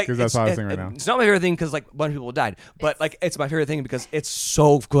be, but, 'cause that's how I was thinking right now. It's not my favorite thing because like a bunch of people died, but like it's my favorite thing because it's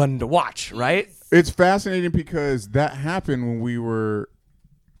so fun to watch. Right? It's fascinating because that happened when we were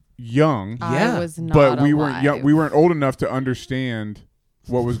young, Yeah. I was not but we weren't young. alive. We weren't old enough to understand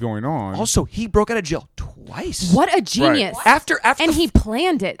what was going on. Also, he broke out of jail twice. What a genius. After And the he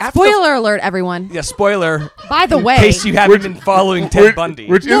planned it. after the- Spoiler alert, everyone. yeah, spoiler. By the In way, case you haven't been following Ted Bundy.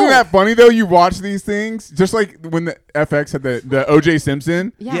 Which isn't that funny though? You watch these things just like when the FX had the O.J.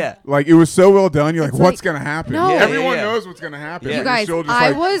 Simpson. yeah. Like it was so well done. You're like, It's what's like- gonna happen? No. Yeah, Everyone yeah. knows what's gonna happen. Yeah. but you you're guys, still just, I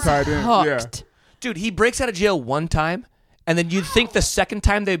like, was tied in. Yeah. hooked. Dude, he breaks out of jail one time, and then you'd think the second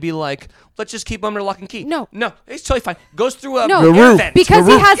time they'd be like, let's just keep him under lock and key. No. It's totally fine. Goes through a No. The air roof. vent. Because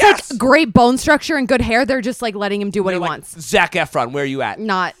The he roof. has Yes. like great bone structure and good hair, they're just like letting him do what They're he like, wants. Zac Efron, where are you at?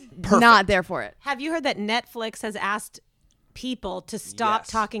 Not there for it. Have you heard that Netflix has asked people to stop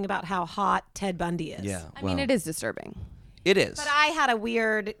Yes. talking about how hot Ted Bundy is? Yeah, I mean, it is disturbing. It is. But I had a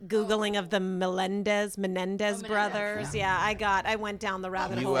weird Googling of the Menendez brothers. Yeah, I went down the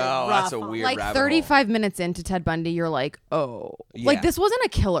rabbit hole. Well, that's a rough on weird Like rabbit hole. 35 minutes into Ted Bundy, you're like, oh. Yeah. Like, this wasn't a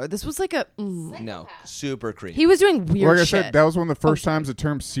killer. This was like a. No, super creepy. He was doing weird Like I shit. said, that was one of the first times the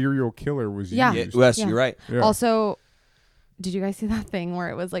term serial killer was Yeah. used. Yes, Yeah. you're right. Yeah. Also, did you guys see that thing where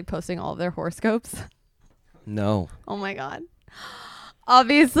it was like posting all of their horoscopes? No. Oh my God.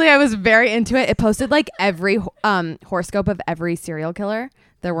 Obviously, I was very into it. It posted like every horoscope of every serial killer.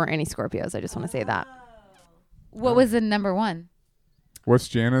 There weren't any Scorpios. I just want to say that. What was the number one? What's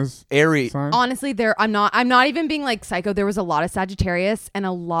Jana's Aries. sign? Honestly, I'm not even being like psycho. There was a lot of Sagittarius and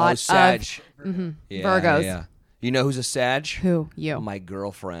a lot Sag. of Yeah, Virgos. Yeah. You know who's a Sag? Who? You. My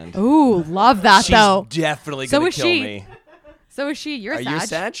girlfriend. Ooh, love that She's though. definitely So gonna is kill she. me. So is she. You're Are Sag. you a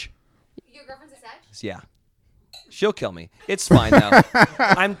Sag? Your girlfriend's a Sag? Yeah. She'll kill me. It's fine though.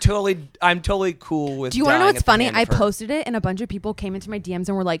 I'm totally cool with. Do you want to know dying what's at the funny? hand I of her. posted it and a bunch of people came into my DMs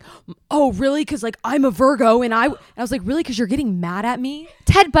and were like, "Oh, really? Because like I'm a Virgo and I was like, really? Because you're getting mad at me?"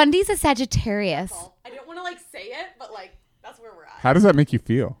 Ted Bundy's a Sagittarius. I didn't want to like say it, but like that's where we're at. How does that make you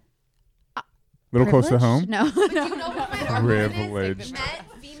feel? Little close to home? No. Privileged.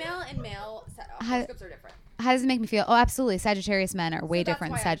 Female and male How- horoscopes are different. How does it make me feel? Oh, absolutely. Sagittarius men are way that's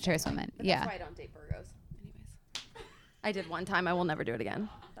different than why I- Sagittarius women. But Yeah. That's why I don't date Virgos. Anyways, I did one time. I will never do it again.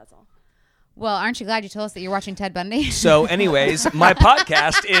 That's all. Well, aren't you glad you told us that you're watching Ted Bundy? So, anyways, my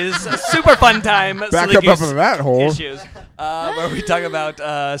podcast is a super fun time. Back Silly up Goose of that hole. Issues, where we talk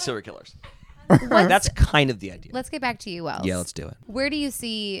about serial killers. That's kind of the idea. Let's get back to you, Wells. Yeah, let's do it. Where do you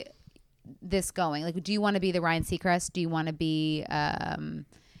see this going? Like, do you want to be the Ryan Seacrest? Do you want to be a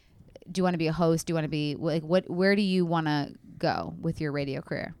host? Do you want to be like what? Where do you want to go with your radio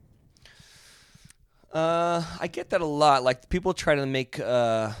career? I get that a lot. Like people try to make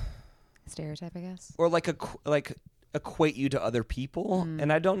Stereotype, I guess. or like equate you to other people,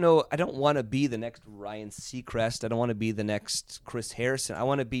 and I don't know. I don't want to be the next Ryan Seacrest. I don't want to be the next Chris Harrison. I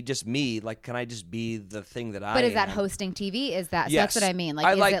want to be just me. Like, can I just be the thing that I? But is that am? hosting TV? Is that? So Yes. that's what I mean. Like,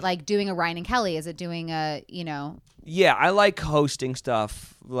 I is like- it like doing a Ryan and Kelly? Is it doing a Yeah, I like hosting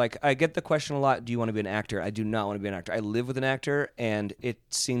stuff. Like, I get the question a lot, do you want to be an actor? I do not want to be an actor. I live with an actor, and it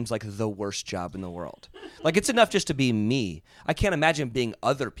seems like the worst job in the world. Like, it's enough just to be me. I can't imagine being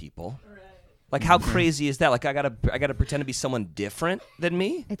other people. Like, how crazy is that? Like, I gotta pretend to be someone different than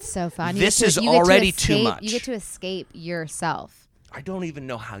me? It's so fun. This is you get to already too escape- much. You get to escape yourself. I don't even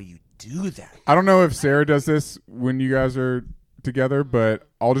know how you do that. I don't know if Sarah does this when you guys are together, but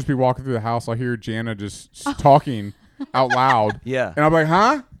I'll just be walking through the house. I'll hear Jana just talking out loud. Yeah. And I'm like,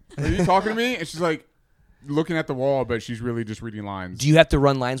 huh? Are you talking to me? And she's like looking at the wall, but she's really just reading lines. Do you have to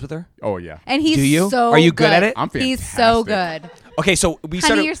run lines with her? Oh, yeah. And he's Do you? so Are you good at it? I'm He's so fantastic. good. Okay, so we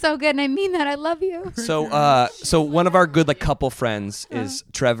started. Honey, you're so good, and I mean that. I love you. So one of our good like couple friends is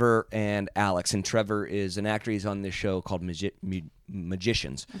Trevor and Alex, and Trevor is an actor. He's on this show called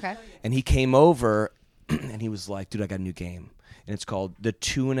Magicians. Okay. And he came over, and he was like, "Dude, I got a new game, and it's called the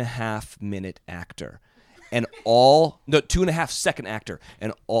 2.5 Minute Actor." and 2.5 second actor,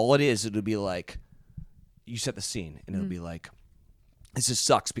 and all it is, it'll be like, you set the scene, and it'll be like, this just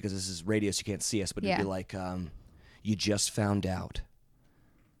sucks because this is radio, so you can't see us, but it'd be like, you just found out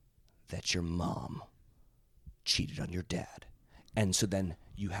that your mom cheated on your dad, and so then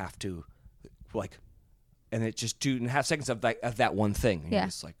you have to, like, and it's just 2.5 seconds of that one thing, and you're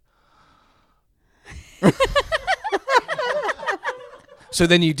just like. So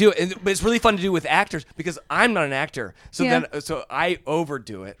then you do it, but it's really fun to do with actors because I'm not an actor. So so I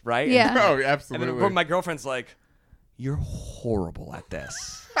overdo it, right? Yeah. Oh, absolutely. And then my girlfriend's like, "You're horrible at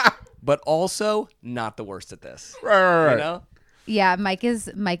this, but also not the worst at this." Right. You know? Yeah, Mike is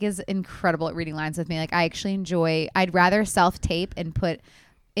incredible at reading lines with me. Like I actually enjoy. I'd rather self-tape and put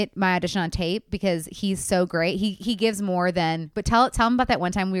my audition on tape because he's so great. He gives more than. But tell him about that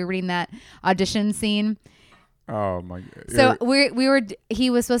one time we were reading that audition scene. Oh my! So he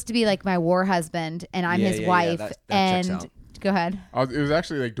was supposed to be like my war husband, and I'm his wife. That and checks out. Go ahead. It was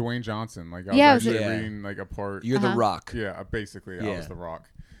actually like Dwayne Johnson. Like I was actually reading like a part. You're the Rock. Yeah, basically I was the Rock.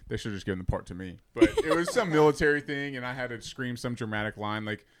 They should have just given the part to me. But it was some military thing, and I had to scream some dramatic line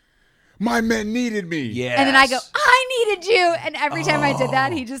like, "My men needed me." Yeah. And then I go, "I needed you," and every time I did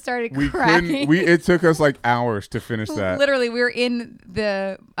that, he just started cracking. It took us like hours to finish that. Literally, we were in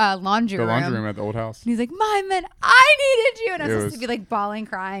the laundry room. The laundry room at the old house. And he's like, "My man, I needed you," and I was It supposed to be like bawling,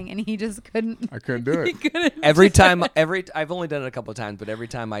 crying, and he just couldn't. I couldn't do it. I've only done it a couple of times, but every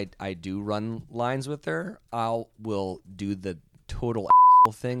time I do run lines with her, will do the total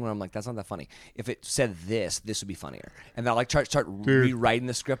thing where I'm like, that's not that funny. If it said this would be funnier. And they'll like start rewriting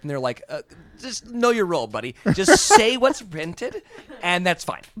the script, and they're like, just know your role, buddy. Just say what's printed, and that's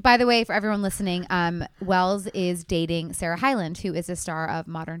fine. By the way, for everyone listening, Wells is dating Sarah Hyland, who is a star of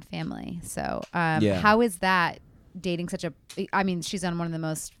Modern Family. So how is that dating I mean, she's on one of the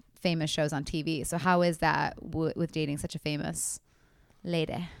most famous shows on TV. So how is that with dating such a famous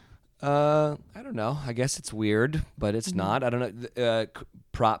lady? I don't know. I guess it's weird, but it's not. I don't know.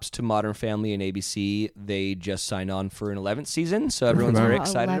 Props to Modern Family and ABC. They just signed on for an 11th season, so everyone's very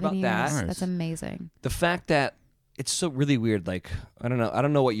excited about that. Nice. That's amazing. The fact that it's so really weird. Like I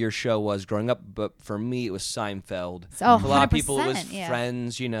don't know what your show was growing up, but for me it was Seinfeld. Oh, for a lot of people it was 100%,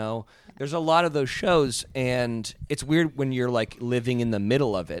 Friends. You know, there's a lot of those shows, and it's weird when you're like living in the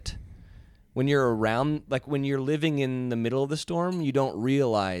middle of it. When you're around, like when you're living in the middle of the storm, you don't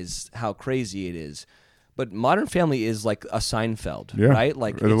realize how crazy it is. But Modern Family is like a Seinfeld, right?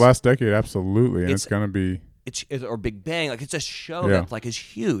 Like the last decade, absolutely, and it's gonna be or Big Bang. Like it's a show that like is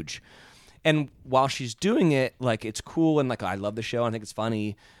huge. And while she's doing it, like it's cool and like I love the show. I think it's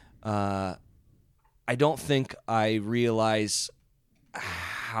funny. I don't think I realize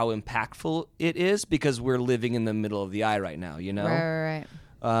how impactful it is because we're living in the middle of the eye right now. You know,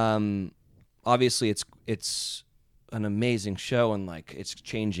 Right. Obviously it's an amazing show and like it's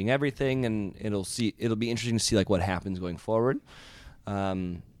changing everything, and it'll be interesting to see like what happens going forward.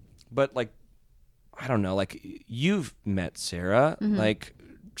 But like I don't know, like you've met Sarah, like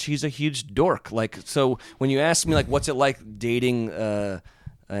she's a huge dork. Like so when you ask me like what's it like dating an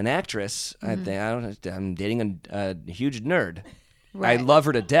actress, I'm dating a huge nerd. Right. I love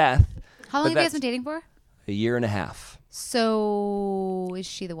her to death. How long have you guys been dating for? A year and a half. So is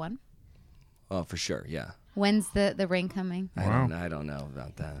she the one? Oh, for sure, yeah. When's the ring coming? Wow. I don't know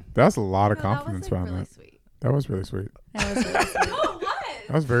about that. That's a lot of confidence behind really that. sweet. That was really sweet. That was really sweet. Oh, what?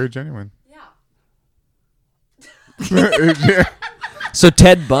 That was very genuine. Yeah. So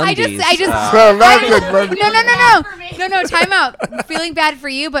Ted Bundy. No, time out. Time out. feeling bad for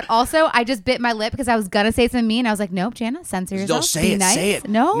you, but also I just bit my lip because I was gonna say something mean. I was like, nope, Jana, censor yourself. Don't say Be it. nice. Say it.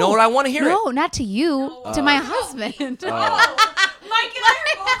 No, No, I want to hear it. No, not to you. To my husband.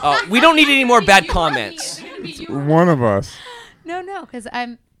 Oh, we don't need any more bad comments. One of us. No, because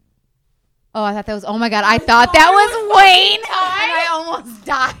I'm. Oh, I thought that was. Oh my God, I thought that was Wayne, and I almost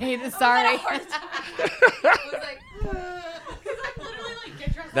died. Sorry.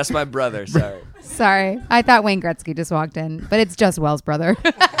 That's my brother. Sorry. Sorry, I thought Wayne Gretzky just walked in, but it's just Wells' brother.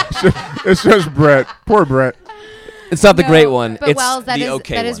 It's just Brett. Poor Brett. It's not the great one. But It's Wells, that the is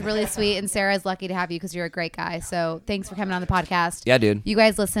okay that one. is really sweet, and Sarah's lucky to have you because you're a great guy. So thanks for coming on the podcast. Yeah, dude. You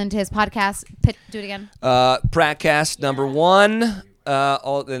guys listen to his podcast. Do it again. Prattcast number 1.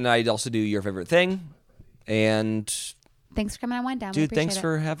 And I also do Your Favorite Thing. And Thanks for coming on Whine Down. dude, thanks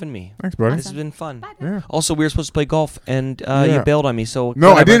for having me. Thanks, buddy. This has been fun. Yeah. Also, we were supposed to play golf, and you bailed on me. So No,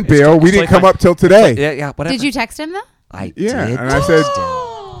 I whatever. didn't It's bail. We totally didn't come fine. up till today. Yeah, whatever. Did you text him though? I Yeah, did. and I said,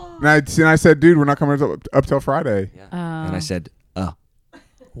 and I said, dude, we're not coming up till Friday. Yeah. And I said,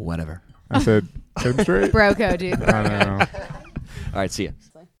 whatever. I said, set him straight. Bro code, dude. I don't know. All right, see ya.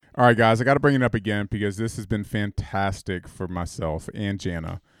 All right, guys, I got to bring it up again because this has been fantastic for myself and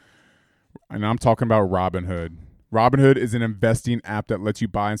Jana. And I'm talking about Robinhood. Robinhood is an investing app that lets you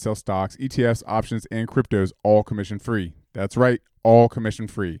buy and sell stocks, ETFs, options, and cryptos all commission-free. That's right, all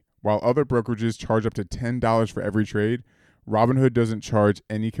commission-free. While other brokerages charge up to $10 for every trade, Robinhood doesn't charge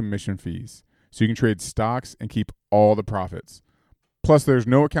any commission fees. So you can trade stocks and keep all the profits. Plus, there's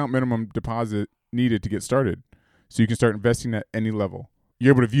no account minimum deposit needed to get started. So you can start investing at any level.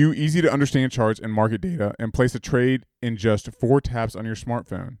 You're able to view easy-to-understand charts and market data and place a trade in just 4 taps on your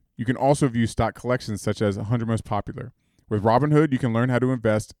smartphone. You can also view stock collections such as 100 most popular. With Robinhood, you can learn how to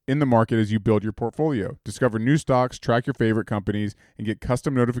invest in the market as you build your portfolio. Discover new stocks, track your favorite companies, and get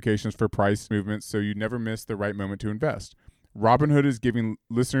custom notifications for price movements so you never miss the right moment to invest. Robinhood is giving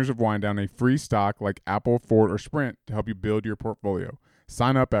listeners of Whine Down a free stock like Apple, Ford, or Sprint to help you build your portfolio.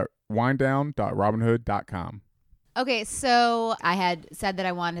 Sign up at winedown.robinhood.com. Okay, so I had said that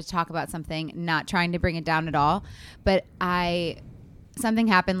I wanted to talk about something, not trying to bring it down at all, but something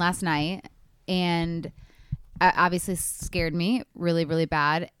happened last night, and it obviously scared me really, really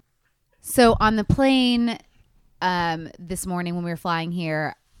bad. So on the plane this morning when we were flying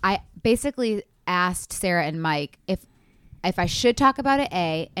here, I basically asked Sarah and Mike if I should talk about it,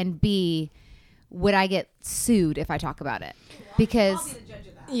 A, and B, would I get sued if I talk about it? Because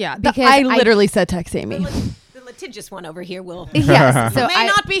I literally said text Amy. The litigious one over here will yes, so may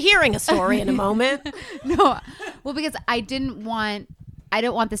not be hearing a story in a moment. No, well, because I don't want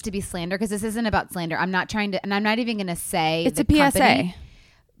this to be slander, because this isn't about slander. I'm not trying to, and I'm not even going to say It's the a PSA. company,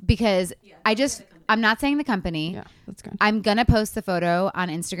 because I'm not saying the company. Yeah, that's good. I'm going to post the photo on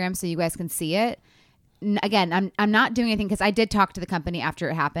Instagram so you guys can see it. Again, I'm not doing anything because I did talk to the company after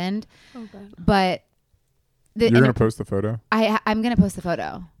it happened. Oh, God. But you're going to post the photo? I'm going to post the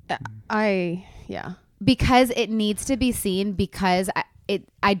photo. Yeah. Because it needs to be seen, because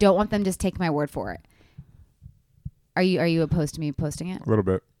I don't want them to just take my word for it. Are you opposed to me posting it? A little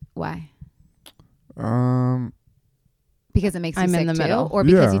bit. Why? Because it makes you I'm sick in the too, middle. or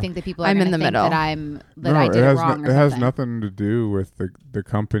because Yeah. you think that people are I'm going in to the think middle. that I did it wrong. It has nothing to do with the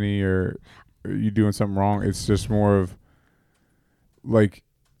company or you doing something wrong. It's just more of like,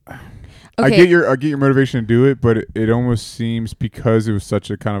 Okay. I get your motivation to do it, but it almost seems, because it was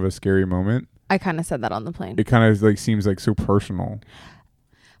such a kind of a scary moment. I kind of said that on the plane. It kind of like seems like so personal.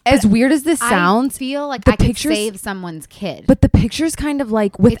 As weird as this sounds, I feel like the I could pictures- save someone's kid. but the picture's kind of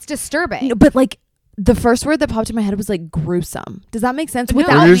like with it's disturbing. No, but like the first word that popped in my head was like gruesome. Does that make sense? No.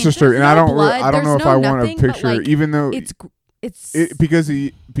 Without It is disturbing, and I don't know if I want a nothing, but, picture, like, even though it's because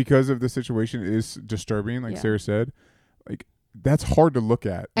of the situation is disturbing, like Yeah. Sarah said, like that's hard to look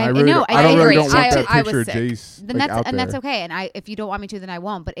at. And- I really no, don't, I I really agree. don't want that I was picture of sick. Jace then like, that's out there. okay. And if you don't want me to, then I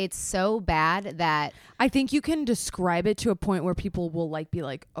won't. But it's so bad that I think you can describe it to a point where people will like be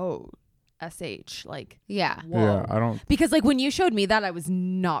like, oh, SH, like yeah. whoa. Yeah, I don't. Because like when you showed me that, I was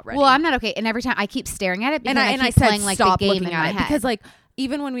not ready. Well, I'm not okay. And every time I keep staring at it, because and I I keep said playing like stop the game looking in at my it head. because like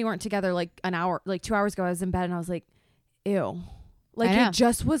even when we weren't together like 2 hours ago, I was in bed and I was like, ew, like I know. it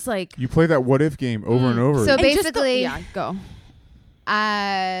just was like You play that what if game over and over. So and just basically, go.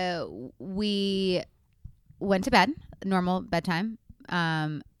 We went to bed, normal bedtime.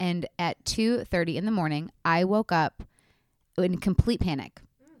 And at 2:30 in the morning, I woke up in complete panic.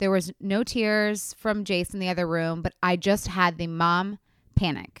 There was no tears from Jace in the other room, but I just had the mom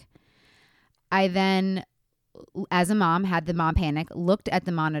panic. I then, as a mom, had the mom panic, looked at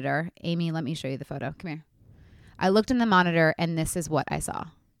the monitor. Amy, let me show you the photo. Come here. I looked in the monitor, and this is what I saw.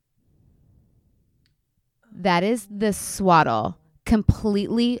 That is the swaddle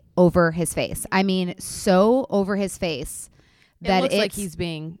completely over his face. I mean, so over his face that it looks like he's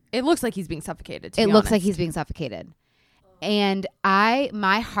being suffocated. It looks like he's being suffocated. And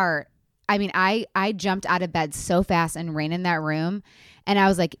my heart, I mean, I jumped out of bed so fast and ran in that room, and I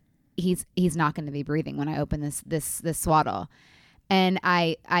was like, he's not going to be breathing when I open this swaddle. And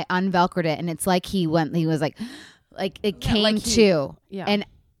I unvelcroed it, and it's like he was like it came like to. Yeah. And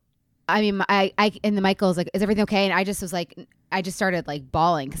I mean, I and the Michael's like, is everything okay? And I just was like, I just started like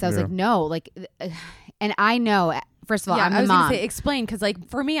bawling because I was Yeah. like, no, like, and I know, first of all, I'm I the was mom. gonna say explain because like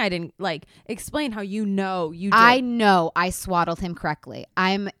for me, I didn't like explain how you did. I know I swaddled him correctly.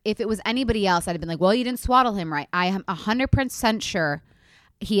 If it was anybody else, I'd have been like, well, you didn't swaddle him right. I am 100% sure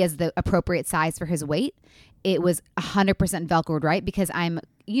he has the appropriate size for his weight. It was 100% Velcroed right, because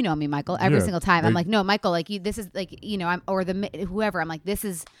you know me, Michael, every Yeah, single time. I'm like- like, no, Michael, like this is like, whoever. I'm like, this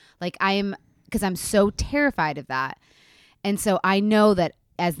is like, because I'm so terrified of that. And so I know that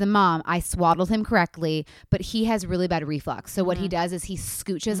as the mom, I swaddled him correctly, but he has really bad reflux. So what he does is he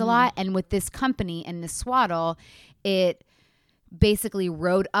scooches a lot. And with this company and this swaddle, it basically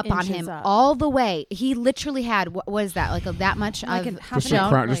rode up on Inches him up. all the way. He literally had, what was that, like that much Like of half Just an the,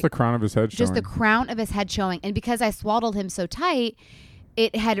 hour, shown? just the crown of his head Just the showing. crown of his head showing. And because I swaddled him so tight,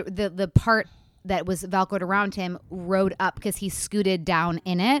 it had the part that was velcroed around him rode up because he scooted down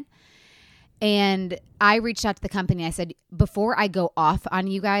in it. And I reached out to the company. I said, before I go off on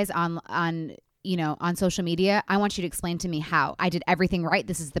you guys on social media, I want you to explain to me how I did everything right.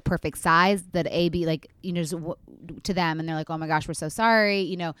 This is the perfect size that to them. And they're like, oh my gosh, we're so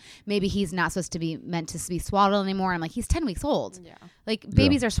sorry. Maybe he's not supposed to be meant to be swaddled anymore. I'm like, he's 10 weeks old. Yeah. Like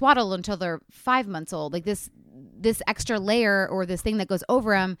babies are swaddled until they're 5 months old. Like this extra layer or this thing that goes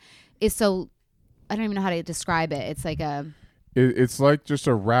over him is so, I don't even know how to describe it. It's like It's like just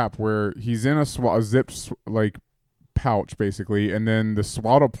a wrap where he's in a zip like pouch basically, and then the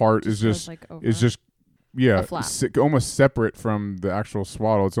swaddle part is just A flap. almost separate from the actual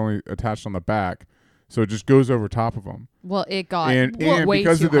swaddle. It's only attached on the back, so it just goes over top of them. Well, it got And way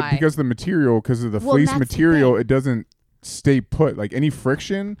because too of the high. because of the material, because of the Well, fleece that's the material, thing. it doesn't stay put. Like any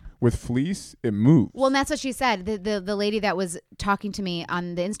friction with fleece, it moves. well, and that's what she said. The lady that was talking to me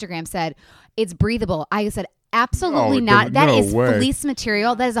on the Instagram said it's breathable. I said absolutely Oh, not. That no is way. fleece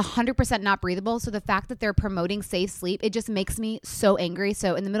material. That is 100% not breathable. So the fact that they're promoting safe sleep, it just makes me so angry.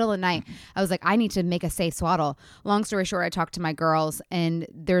 So in the middle of the night, I was like, I need to make a safe swaddle. Long story short, I talked to my girls, and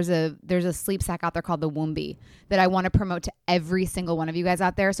there's a sleep sack out there called the Wombie that I want to promote to every single one of you guys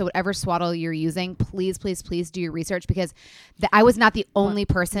out there. So whatever swaddle you're using, please, please, please do your research, because I was not the only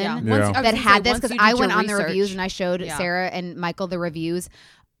person Yeah. I was that gonna had say, this, once because you I did went your on the research- reviews and I showed Yeah. Sarah and Michael the reviews.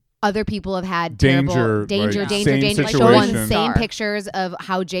 Other people have had Danger, terrible like, danger. same I showed one situation. same pictures of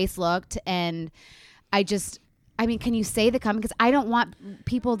how Jace looked, and I mean, can you say the comment? Because I don't want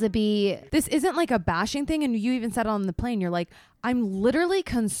people to be. This isn't like a bashing thing, and you even said it on the plane. You're like, I'm literally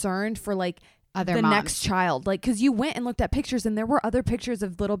concerned for like Other the moms. next child, like, because you went and looked at pictures, and there were other pictures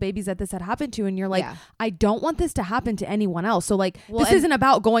of little babies that this had happened to, and you're like, Yeah. I don't want this to happen to anyone else. So like, Well, this and- isn't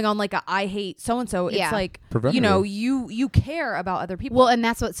about going on like a I hate so and so. It's Yeah. like, Preventative. you care about other people. Well, and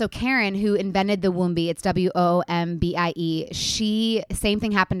that's what. So Karen, who invented the Wombie, it's WOMBIE. She, same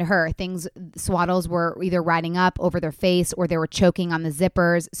thing happened to her. Swaddles were either riding up over their face or they were choking on the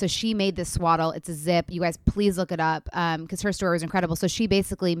zippers. So she made this swaddle. It's a zip. You guys, please look it up because her story was incredible. So she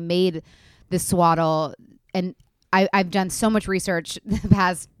basically made the swaddle, and I've done so much research the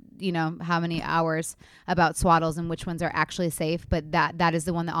past how many hours about swaddles and which ones are actually safe, but that is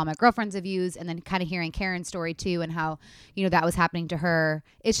the one that all my girlfriends have used. And then kind of hearing Karen's story too, and how that was happening to her,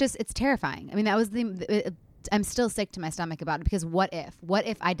 it's terrifying. I mean, that was I'm still sick to my stomach about it, because what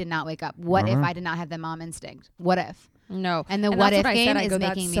if I did not wake up? What if I did not have the mom instinct? What if? No. And the And what that's if what I game said. I is go,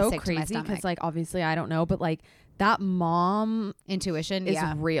 making me that's so sick to my crazy, stomach. because like obviously I don't know, but like that mom Intuition is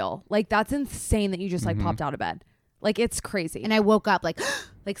yeah. real. Like that's insane that you just like popped out of bed. Like it's crazy. And I woke up like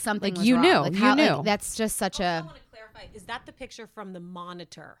something Like, was you wrong. knew. Like, You how, knew. Like, that's just such I a. want to clarify. Is that the picture from the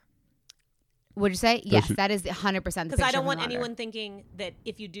monitor? Would you say? Yes, she- that is 100%. Because I don't want anyone thinking that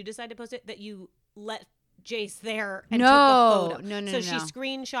if you do decide to post it, that you let Jace there and took No. a photo. No, So no. she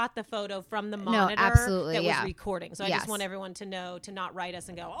screenshot the photo from the monitor absolutely, that yeah. was recording. So I Yes. just want everyone to know to not write us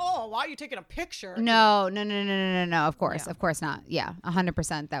and go, oh, why are you taking a picture? No. Of course, Yeah. of course not. Yeah,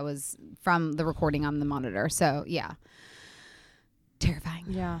 100%. That was from the recording on the monitor. So yeah, terrifying.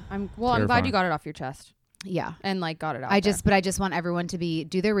 yeah. I'm glad Terrifying. you got it off your chest Yeah, and like got it out. but I just want everyone to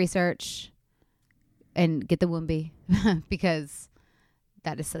do their research and get the Wombie because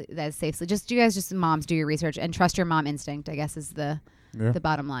that is safely. You guys, moms, do your research and trust your mom instinct, I guess, is the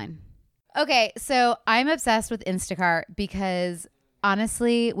bottom line. Okay, so I'm obsessed with Instacart because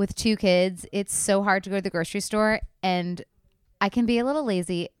honestly, with 2 kids, it's so hard to go to the grocery store, and I can be a little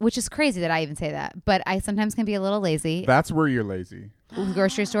lazy, which is crazy that I even say that, but I sometimes can be a little lazy. That's where you're lazy. With the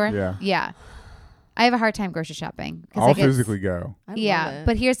grocery store? Yeah. Yeah. I have a hard time grocery shopping. 'cause I'll I get- physically go. I love Yeah, it.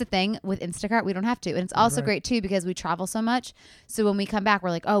 but here's the thing with Instacart, we don't have to, and it's also great too because we travel so much. So when we come back, we're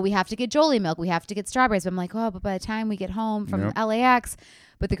like, oh, we have to get Jolie milk, we have to get strawberries. But I'm like, oh, but by the time we get home from Yep. LAX,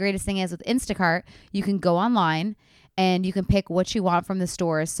 but the greatest thing is with Instacart, you can go online and you can pick what you want from the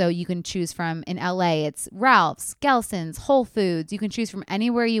stores. So you can choose from, in LA, it's Ralph's, Gelson's, Whole Foods. You can choose from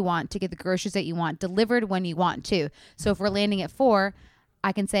anywhere you want to get the groceries that you want delivered when you want to. So if we're landing at 4,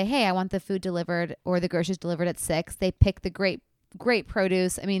 I can say, hey, I want the food delivered or the groceries delivered at 6. They pick the great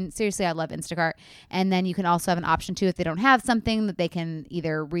produce. I mean, seriously, I love Instacart. And then you can also have an option too, if they don't have something, that they can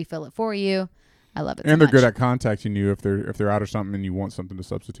either refill it for you. I love it. And so they're much. good at contacting you if they're out of something and you want something to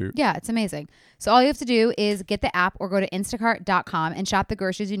substitute. Yeah, it's amazing. So all you have to do is get the app or go to instacart.com and shop the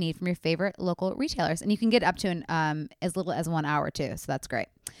groceries you need from your favorite local retailers. And you can get up to as little as 1 hour too. So that's great.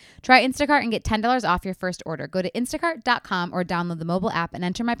 Try Instacart and get $10 off your first order. Go to instacart.com or download the mobile app and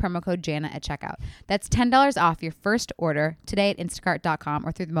enter my promo code Jana at checkout. That's $10 off your first order today at instacart.com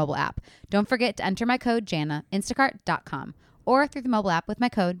or through the mobile app. Don't forget to enter my code Jana, instacart.com, or through the mobile app with my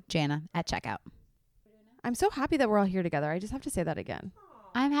code Jana at checkout. I'm so happy that we're all here together. I just have to say that again.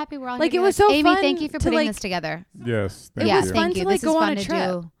 I'm happy we're all Like, here it was together. so Amy, fun thank you for to, putting like- this together. Yes. It Thank was you. fun Thank you. to, like, This go is on fun a to trip.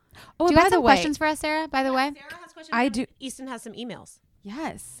 do. Oh, Do you by have the some way, questions for us, Sarah, by the way? Sarah has questions. I do. Easton has some emails.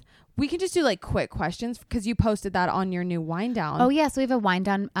 Yes. We can just do like quick questions because you posted that on your new Whine Down. Oh yeah, so we have a Whine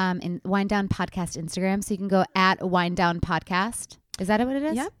Down Whine Down podcast Instagram, so you can go at Whine Down podcast. Is that what it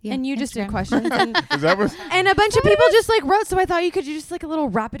is? Yep. Yeah. And you just did Instagram. questions. And, Is that what? and a bunch of people just like wrote. So I thought you could do just like a little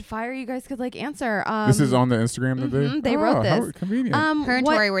rapid fire. You guys could like answer. This is on the Instagram that they wrote Oh, how this. convenient. Her and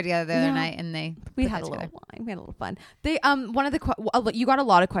what- Tori were together the Yeah. other night, and we put had that a little together. wine. We had a little fun. They one of the you got a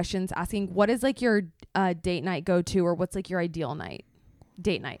lot of questions asking what is like your date night go to, or what's like your ideal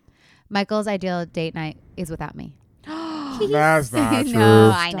date night. Michael's ideal date night is without me. That's not true.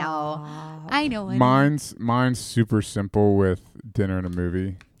 No, I know. I know. Mine's super simple with dinner and a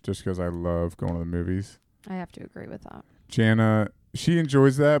movie, just because I love going to the movies. I have to agree with that. Jana, she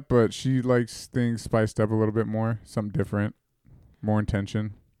enjoys that, but she likes things spiced up a little bit more, something different, more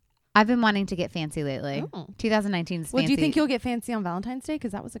intention. I've been wanting to get fancy lately. Oh. 2019 is Well, fancy. do you think you'll get fancy on Valentine's Day?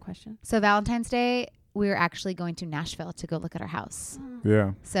 Because that was a question. So Valentine's Day, we're actually going to Nashville to go look at our house.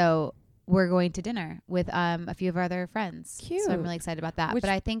 Yeah. So we're going to dinner with a few of our other friends. Cute. So I'm really excited about that. Which- But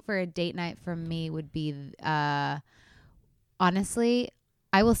I think for a date night for me would be, honestly,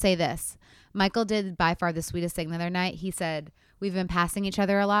 I will say this. Michael did by far the sweetest thing the other night. He said, we've been passing each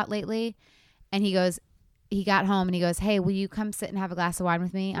other a lot lately. And he goes, he got home and he goes, hey, will you come sit and have a glass of wine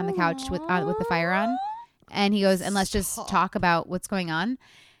with me on the couch with the fire on? And he goes, and let's just talk about what's going on.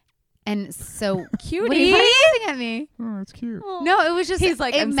 And so, Cutie. what are you laughing at me? Oh, that's cute. No, it was just, He's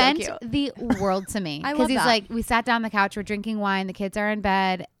like, it "I'm so meant cute." the world to me. I Because love he's that. like, we sat down on the couch, we're drinking wine, the kids are in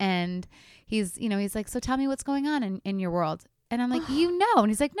bed, and he's like, so tell me what's going on in your world. And I'm like, you know. And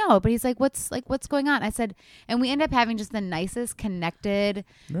he's like, no. But he's like, what's going on? I said, and we end up having just the nicest, connected,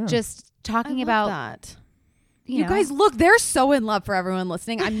 Yeah. just talking I about, love that. you You know. guys, look, they're so in love for everyone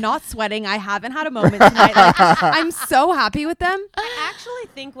listening. I'm not sweating. I haven't had a moment tonight. Like, I'm so happy with them. I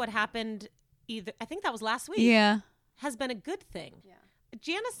actually think what happened I think that was last week. Yeah. Has been a good thing. Yeah.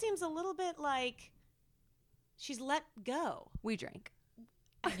 Jana seems a little bit like she's let go. We drank.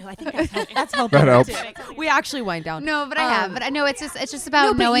 I know. I think that's helping. That helps. too. We actually wind down. No, but I have. But I know it's just about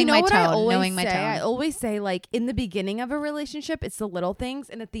No, but knowing you know my what I tone. always Knowing my say? tone. I always say, like, in the beginning of a relationship, it's the little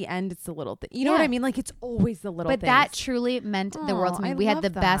things, and at the end, it's the little things. You know what Yeah. I mean? Like, it's always the little But things. that truly meant the world to Aw, me. I We had love the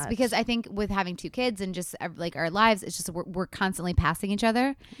best that. because I think with having two kids and just like our lives, it's just we're constantly passing each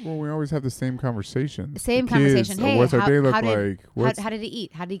other. Well, we always have the same conversation. Same conversation. Hey, what's our day look how like? did, What's, how did he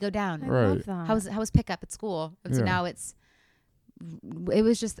eat? How did he go down? I Right. love that. How was pickup at school? And so Yeah. now it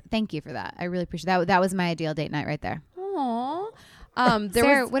was just thank you for that. I really appreciate that. That was my ideal date night right there. Aww. There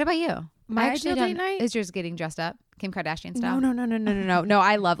Sarah, was what about you? my I actually ideal date don't- night? Is yours getting dressed up, Kim Kardashian style? No.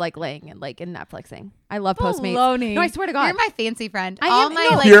 I love like laying and like in Netflixing. I love Postmates. Baloney. No, I swear to God. You're my fancy friend. I All am- my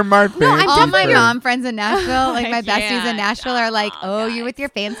no. like You're my favorite. I'm all my different. mom friends in Nashville, like my besties in can't. Nashville, are like, "Oh, you're with your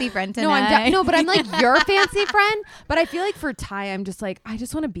fancy friend tonight." No, but I'm like your fancy friend. But I feel like for Ty, I'm just like I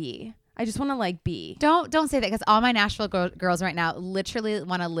just want to be. I just want to like be. Don't say that because all my Nashville girls right now literally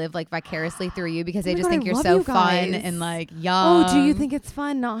want to live like vicariously through you because they Oh my just God, think I you're love so you fun guys. and like young. Oh, do you think it's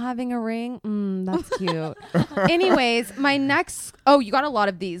fun not having a ring? That's cute. Anyways, my next. Oh, you got a lot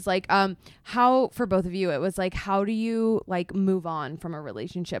of these. Like, how for both of you, it was like, how do you like move on from a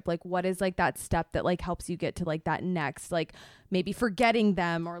relationship? Like, what is like that step that like helps you get to like that next, like maybe forgetting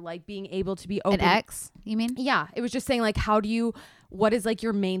them or like being able to be open. an ex? You mean? Yeah, it was just saying like, how do you? What is like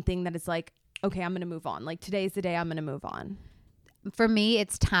your main thing that is like, okay, I'm gonna move on. Like today's the day I'm gonna move on. For me,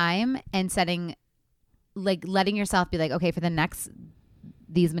 it's time and setting, like letting yourself be like, okay, for the next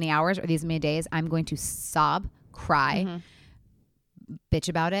these many hours or these many days, I'm going to sob, cry, bitch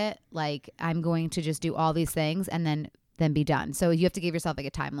about it. Like I'm going to just do all these things and then be done. So you have to give yourself like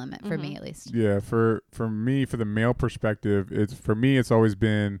a time limit for me at least. Yeah, for me, for the male perspective, it's always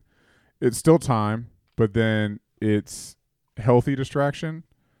been, it's still time, but then it's healthy distraction.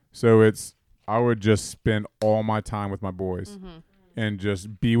 So I would just spend all my time with my boys and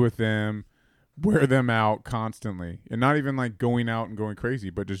just be with them, wear them out constantly, and not even like going out and going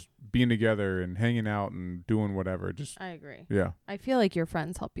crazy, but just being together and hanging out and doing whatever. Just I agree. yeah. I feel like your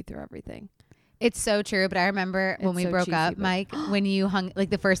friends help you through everything. It's so true, but I remember when It's we so broke cheesy, up, but- Mike, when you hung,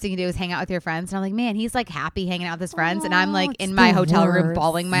 like the first thing you do is hang out with your friends. And I'm like, man, he's like happy hanging out with his friends. And I'm like it's in my the hotel room worst.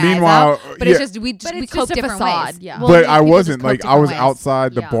 bawling my Meanwhile, eyes out. But yeah. it's just, we But we it's cope just a different facade, ways. yeah. Well, but me and I people wasn't just like cope I was different ways.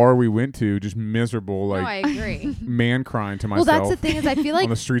 outside the Yeah. bar we went to, just miserable, No, like I agree. man crying to Well, myself that's the thing is I feel like on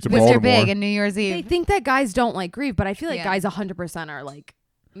the streets of Mr. Baltimore. Big and New Year's they Eve. think that guys don't like grieve, but I feel like Yeah. guys 100% are like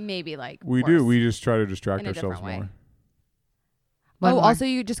maybe like We worse. do. We just try to distract In a ourselves different way. more. One Oh, more. also,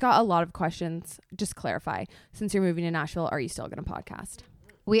 you just got a lot of questions. Just clarify. Since you're moving to Nashville, are you still going to podcast?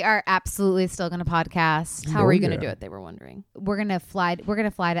 We are absolutely still going to podcast. How are you going yeah. to do it? They were wondering. We're gonna fly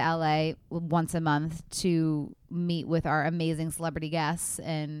to LA once a month to meet with our amazing celebrity guests,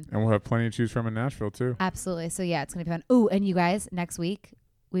 and And we'll have plenty to choose from in Nashville too. absolutely. So yeah, it's gonna be fun. Oh, and you guys, next week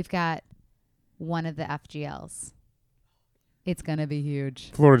we've got one of the FGLs. It's gonna be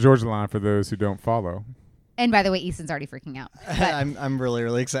huge. Florida Georgia line for those who don't follow. And by the way, Easton's already freaking out. But, I'm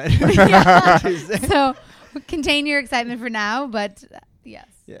really excited. so contain your excitement for now, but yes.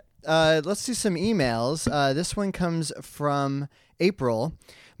 Yeah. Let's do some emails. This one comes from April.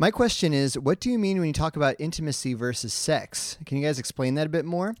 My question is, what do you mean when you talk about intimacy versus sex? Can you guys explain that a bit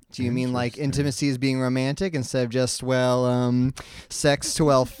more? Do you mean like intimacy is being romantic instead of just, sex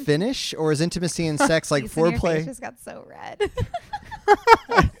to finish? Or is intimacy and sex like Easton, your face foreplay? just got so red.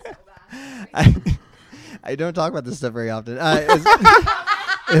 I don't talk about this stuff very often.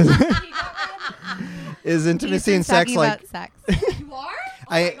 Is intimacy and Easton's sex talking like... about sex. You are?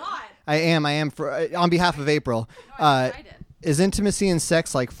 I am for on behalf of April. Is intimacy and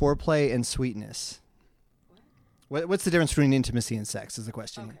sex like foreplay and sweetness? What's the difference between intimacy and sex is the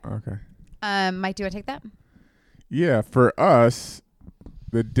question. Okay. Mike, do you want to take that? Yeah, for us,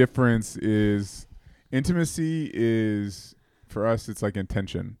 the difference is intimacy is for us. It's like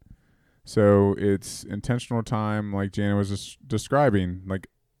intention. So it's intentional time, like Jana was just describing, like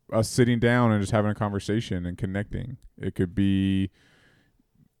us sitting down and just having a conversation and connecting. It could be,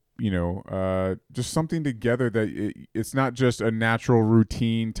 just something together that it's not just a natural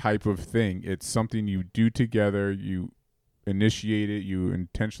routine type of thing. It's something you do together. You initiate it. You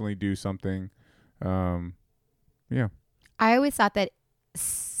intentionally do something. Yeah. I always thought that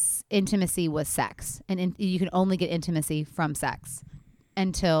intimacy was sex, and you can only get intimacy from sex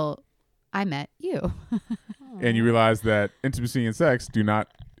until I met you. And you realize that intimacy and sex do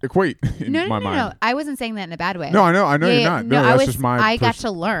not equate in No, my mind. No. I wasn't saying that in a bad way. No, I know you're not. No, that's just my. I got to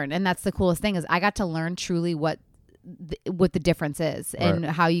learn, and that's the coolest thing is I got to learn truly what the difference is, and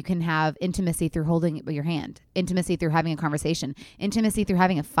how you can have intimacy through holding it with your hand, intimacy through having a conversation, intimacy through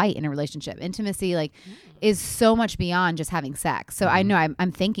having a fight in a relationship. Intimacy is so much beyond just having sex. So I know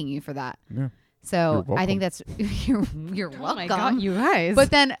I'm thanking you for that. Yeah. So You're I think welcome. that's you're welcome. Oh my God, you guys.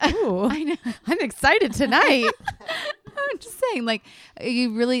 But then Ooh, I know. I'm excited tonight. I'm just saying,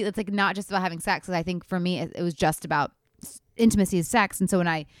 you really, it's like not just about having sex. 'Cause I think for me, it was just about intimacy is sex. And so when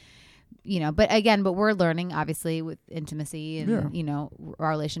I, but we're learning obviously with intimacy and, our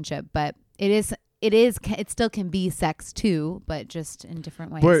relationship, but it still can be sex too, but just in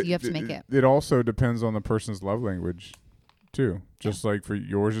different ways. But You have to make it. It also depends on the person's love language, too. Just like for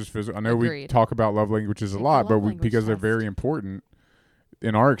yours is physical. I know we Agreed. talk about love languages a Take lot, the but love language because they're test. very important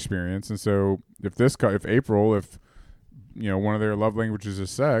in our experience. And so if April, one of their love languages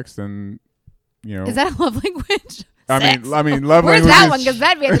is sex, then Is that a love language? I Sex? mean, love Where's language that is one? Because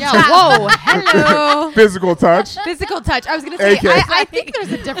that'd be at the Yeah, top. whoa, hello. physical touch. Physical touch. I was going to say, Okay. I think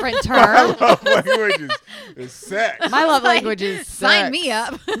there's a different My term. love language is sex. My love language is Sign sex. me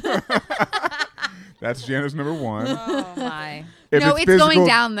up. That's Janice number one. Oh, my. If No, it's physical- going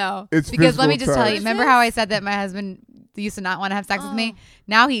down though. it's Because let me physical just tell you. touch. Remember how I said that my husband used to not want to have sex with me?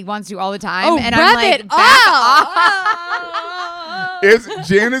 Now he wants to all the time, Oh, and rev I'm like, it back up. off.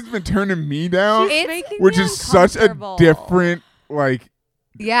 Janet's been turning me down, She's It's- making which me is such a uncomfortable. different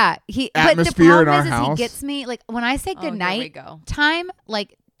Yeah, but the atmosphere in problem our is house. he gets me when I say Oh, here we goodnight go. time,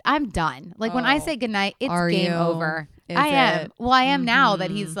 I'm done. When I Oh. say goodnight, it's Are game you? over. Is I am. it? Well, I am now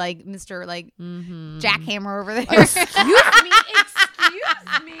that Mhm. he's like Mr. Mm-hmm. Jackhammer over there. Excuse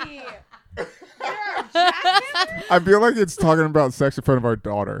me. I feel like it's talking about sex in front of our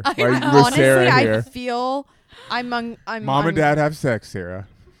daughter, like with Honestly, Sarah I here. feel I'm Mom and Dad have sex, Sarah.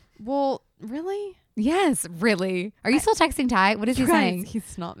 Well, really? Yes, really. Are you still texting Ty? What is he You guys, saying?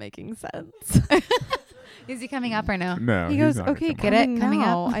 he's not making sense. Is he coming up or no? No, He he's goes, not gonna okay, come Get it? coming Coming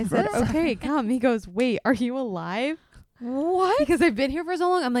now. up? I said, okay, come. He goes, wait, are you alive? What? Because I've been here for so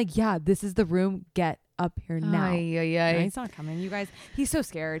long. I'm like, yeah, this is the room. Get up here now. Ay, ay, No, ay. he's not coming. You guys, he's so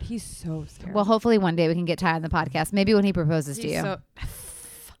scared. He's so scared. Well, hopefully one day we can get Ty on the podcast. Maybe when he proposes to He's you. so-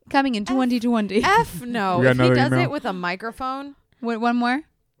 Coming in 2020. F no. We got If he another does email? it with a microphone. One more?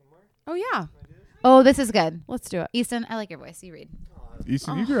 Oh, yeah. Oh, this is good. Let's do it. Easton, I like your voice. You read.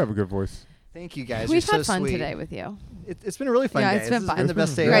 Easton, you do have a good voice. Thank you guys. We've You're had so fun sweet. today with you. It's been a really fun Yeah, day. it's been This fun. has been the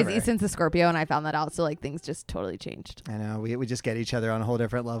best day You guys, ever. Easton's a Scorpio, and I found that out. So like things just totally changed. I know. We just get each other on a whole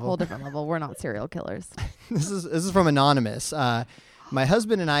different level. Whole different level. We're not serial killers. This is from Anonymous. My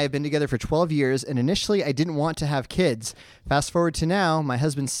husband and I have been together for 12 years, and initially I didn't want to have kids. Fast forward to now, my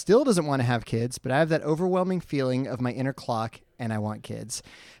husband still doesn't want to have kids, but I have that overwhelming feeling of my inner clock, and I want kids.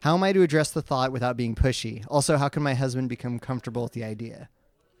 How am I to address the thought without being pushy? Also, how can my husband become comfortable with the idea?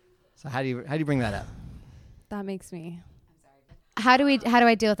 So how do you bring that up? That makes me. How do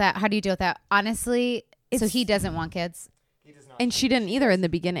I deal with that? How do you deal with that? Honestly, so It's- he doesn't want kids. And she didn't either in the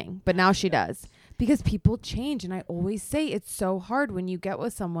beginning, but now she does. Because people change, and I always say it's so hard when you get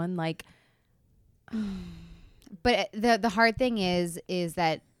with someone like. But the hard thing is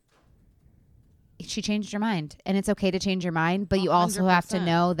that she changed her mind, and it's okay to change your mind, but you also have to 100%.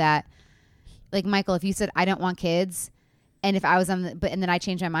 know that, like Michael, if you said I don't want kids, and if I was and then I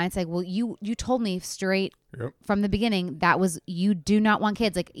changed my mind, it's like, well, you told me straight from the beginning that was you do not want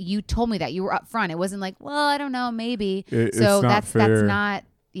kids. Like you told me that, you were upfront. It wasn't like, well, I don't know, maybe. It's so not that's fair. not.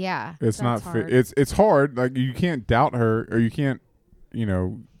 Yeah, It's not hard. fair. It's hard. Like you can't doubt her, or you can't,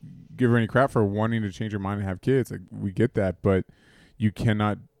 give her any crap for wanting to change her mind and have kids. Like we get that, but you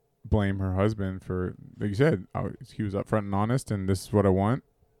cannot blame her husband for, like you said, he was upfront and honest, and this is what I want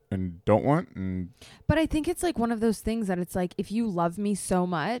and don't want. And But I think it's like one of those things that it's like, if you love me so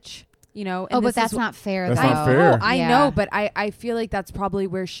much, and but this that's is not fair. That's though. not fair. I Yeah. know, but I feel like that's probably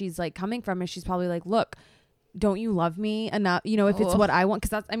where she's like coming from, and she's probably like, look, don't you love me enough? If it's what I want,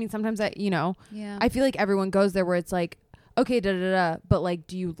 because that's, sometimes Yeah. I feel like everyone goes there where it's like, okay, but like,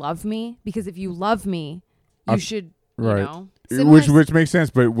 do you love me? Because if you love me, you should, right. Similar Which makes sense,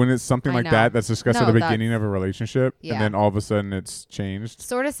 but when it's something I like know. that's discussed at No, the beginning of a relationship, Yeah. and then all of a sudden it's changed.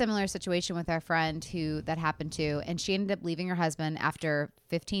 Sort of similar situation with our friend who that happened to, and she ended up leaving her husband after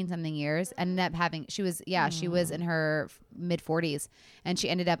 15 something years. Ended up having she was in her mid 40s, and she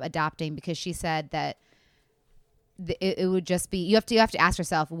ended up adopting because she said that it would just be you have to ask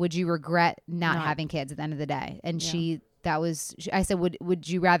yourself, would you regret not having kids at the end of the day? And I said, would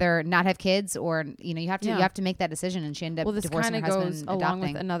you rather not have kids, or you have to make that decision, and she ended up Well, this divorcing kind her of husband goes and along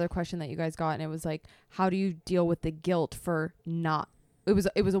adopting. with another question that you guys got, and it was like, how do you deal with the guilt for not? It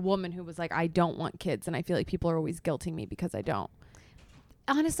was a woman who was like, I don't want kids, and I feel like people are always guilting me because I don't.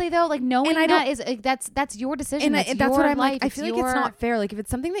 Honestly, though, like knowing I that is that's your decision. And That's that's what your I'm life. like. I feel like it's not fair. Like if it's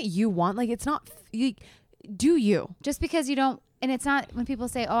something that you want, like it's not. Do you? Just because you don't, and it's not when people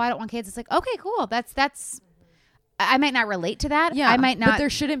say, "Oh, I don't want kids." It's like, okay, cool. That's. I might not relate to that. Yeah, I might not. But there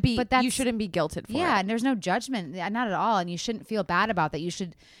shouldn't be. But You shouldn't be guilted for it. Yeah, and there's no judgment, not at all, and you shouldn't feel bad about that. You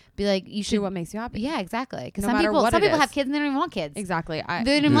should be like, you should Do what makes you happy. Yeah, exactly. Because No some matter people, what some it people is. have kids and they don't even want kids. Exactly. They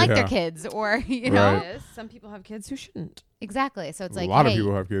don't even like their Yeah. kids, or you know, Right. Some people have kids who shouldn't. exactly. So it's like a lot hey, of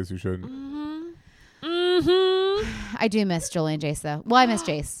people have kids who shouldn't. I do miss Julie and Jace though. Well, I miss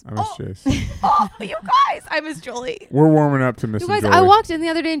Jace. I miss Chase. Oh, you guys, I miss Julie. We're warming up to missing You guys, Joey. I walked in the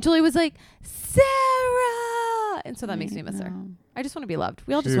other day and Julie was like, Sarah, and so that makes me miss her. No. I just want to be loved.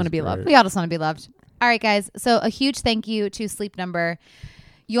 We all She just is want to be great. loved. We all just want to be loved. All right, guys. So a huge thank you to Sleep Number.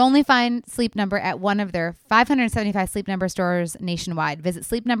 You only find Sleep Number at one of their 575 Sleep Number stores nationwide. Visit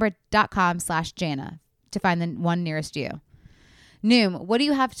sleepnumber.com/Jana to find the one nearest you. Noom, what do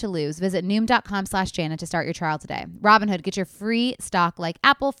you have to lose? Visit Noom.com/Jana to start your trial today. Robinhood, get your free stock like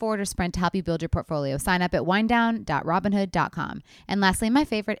Apple, Ford, or Sprint to help you build your portfolio. Sign up at winedown.robinhood.com. And lastly, my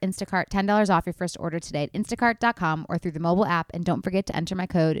favorite, Instacart, $10 off your first order today at instacart.com or through the mobile app. And don't forget to enter my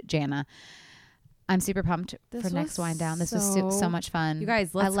code, Jana. I'm super pumped This for next was Wind Down. This was so- so much fun. You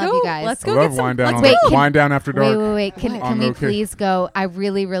guys, I let's love go. you guys. Let's I go love get some. Wind Down. Let's on- go. Wind Down after dark. Wait. Can On we location. please go? I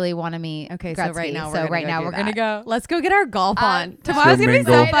really, really want to meet. Okay, Gretzky. so right now we're gonna go. Let's go get our golf on. I'm Tomorrow's so gonna be so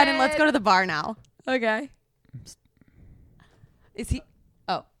mingle. fun, and let's go to the bar now. Okay. Is he?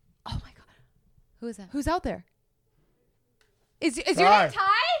 Oh my God. Who is that? Who's out there? Is your Ty. name Ty?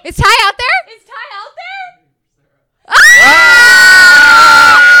 Is Ty out there? Is Ty out there? Ah!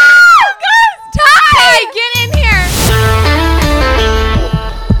 Guys, Ty, get in here.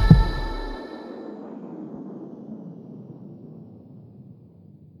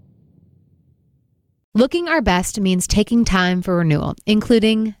 Looking our best means taking time for renewal,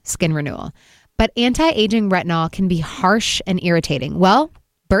 including skin renewal. But anti-aging retinol can be harsh and irritating. Well,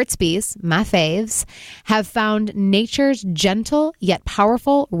 Burt's Bees, my faves, have found nature's gentle yet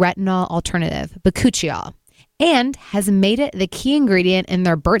powerful retinol alternative, bakuchiol, and has made it the key ingredient in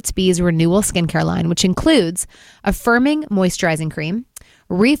their Burt's Bees renewal skincare line, which includes a firming moisturizing cream,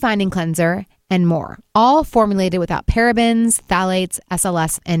 refining cleanser, and more, all formulated without parabens, phthalates,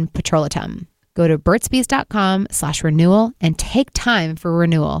 SLS, and petrolatum. Go to burtsbees.com/renewal and take time for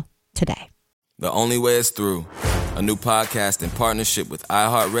renewal today. The Only Way is Through, a new podcast in partnership with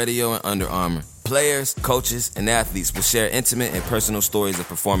iHeartRadio and Under Armour. Players, coaches, and athletes will share intimate and personal stories of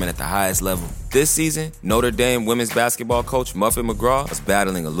performing at the highest level. This season, Notre Dame women's basketball coach Muffet McGraw is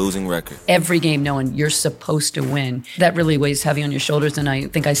battling a losing record. Every game knowing you're supposed to win, that really weighs heavy on your shoulders, and I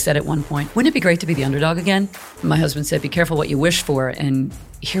think I said at one point, wouldn't it be great to be the underdog again? My husband said, be careful what you wish for, and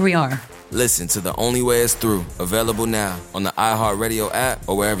here we are. Listen to The Only Way is Through, available now on the iHeartRadio app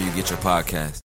or wherever you get your podcasts.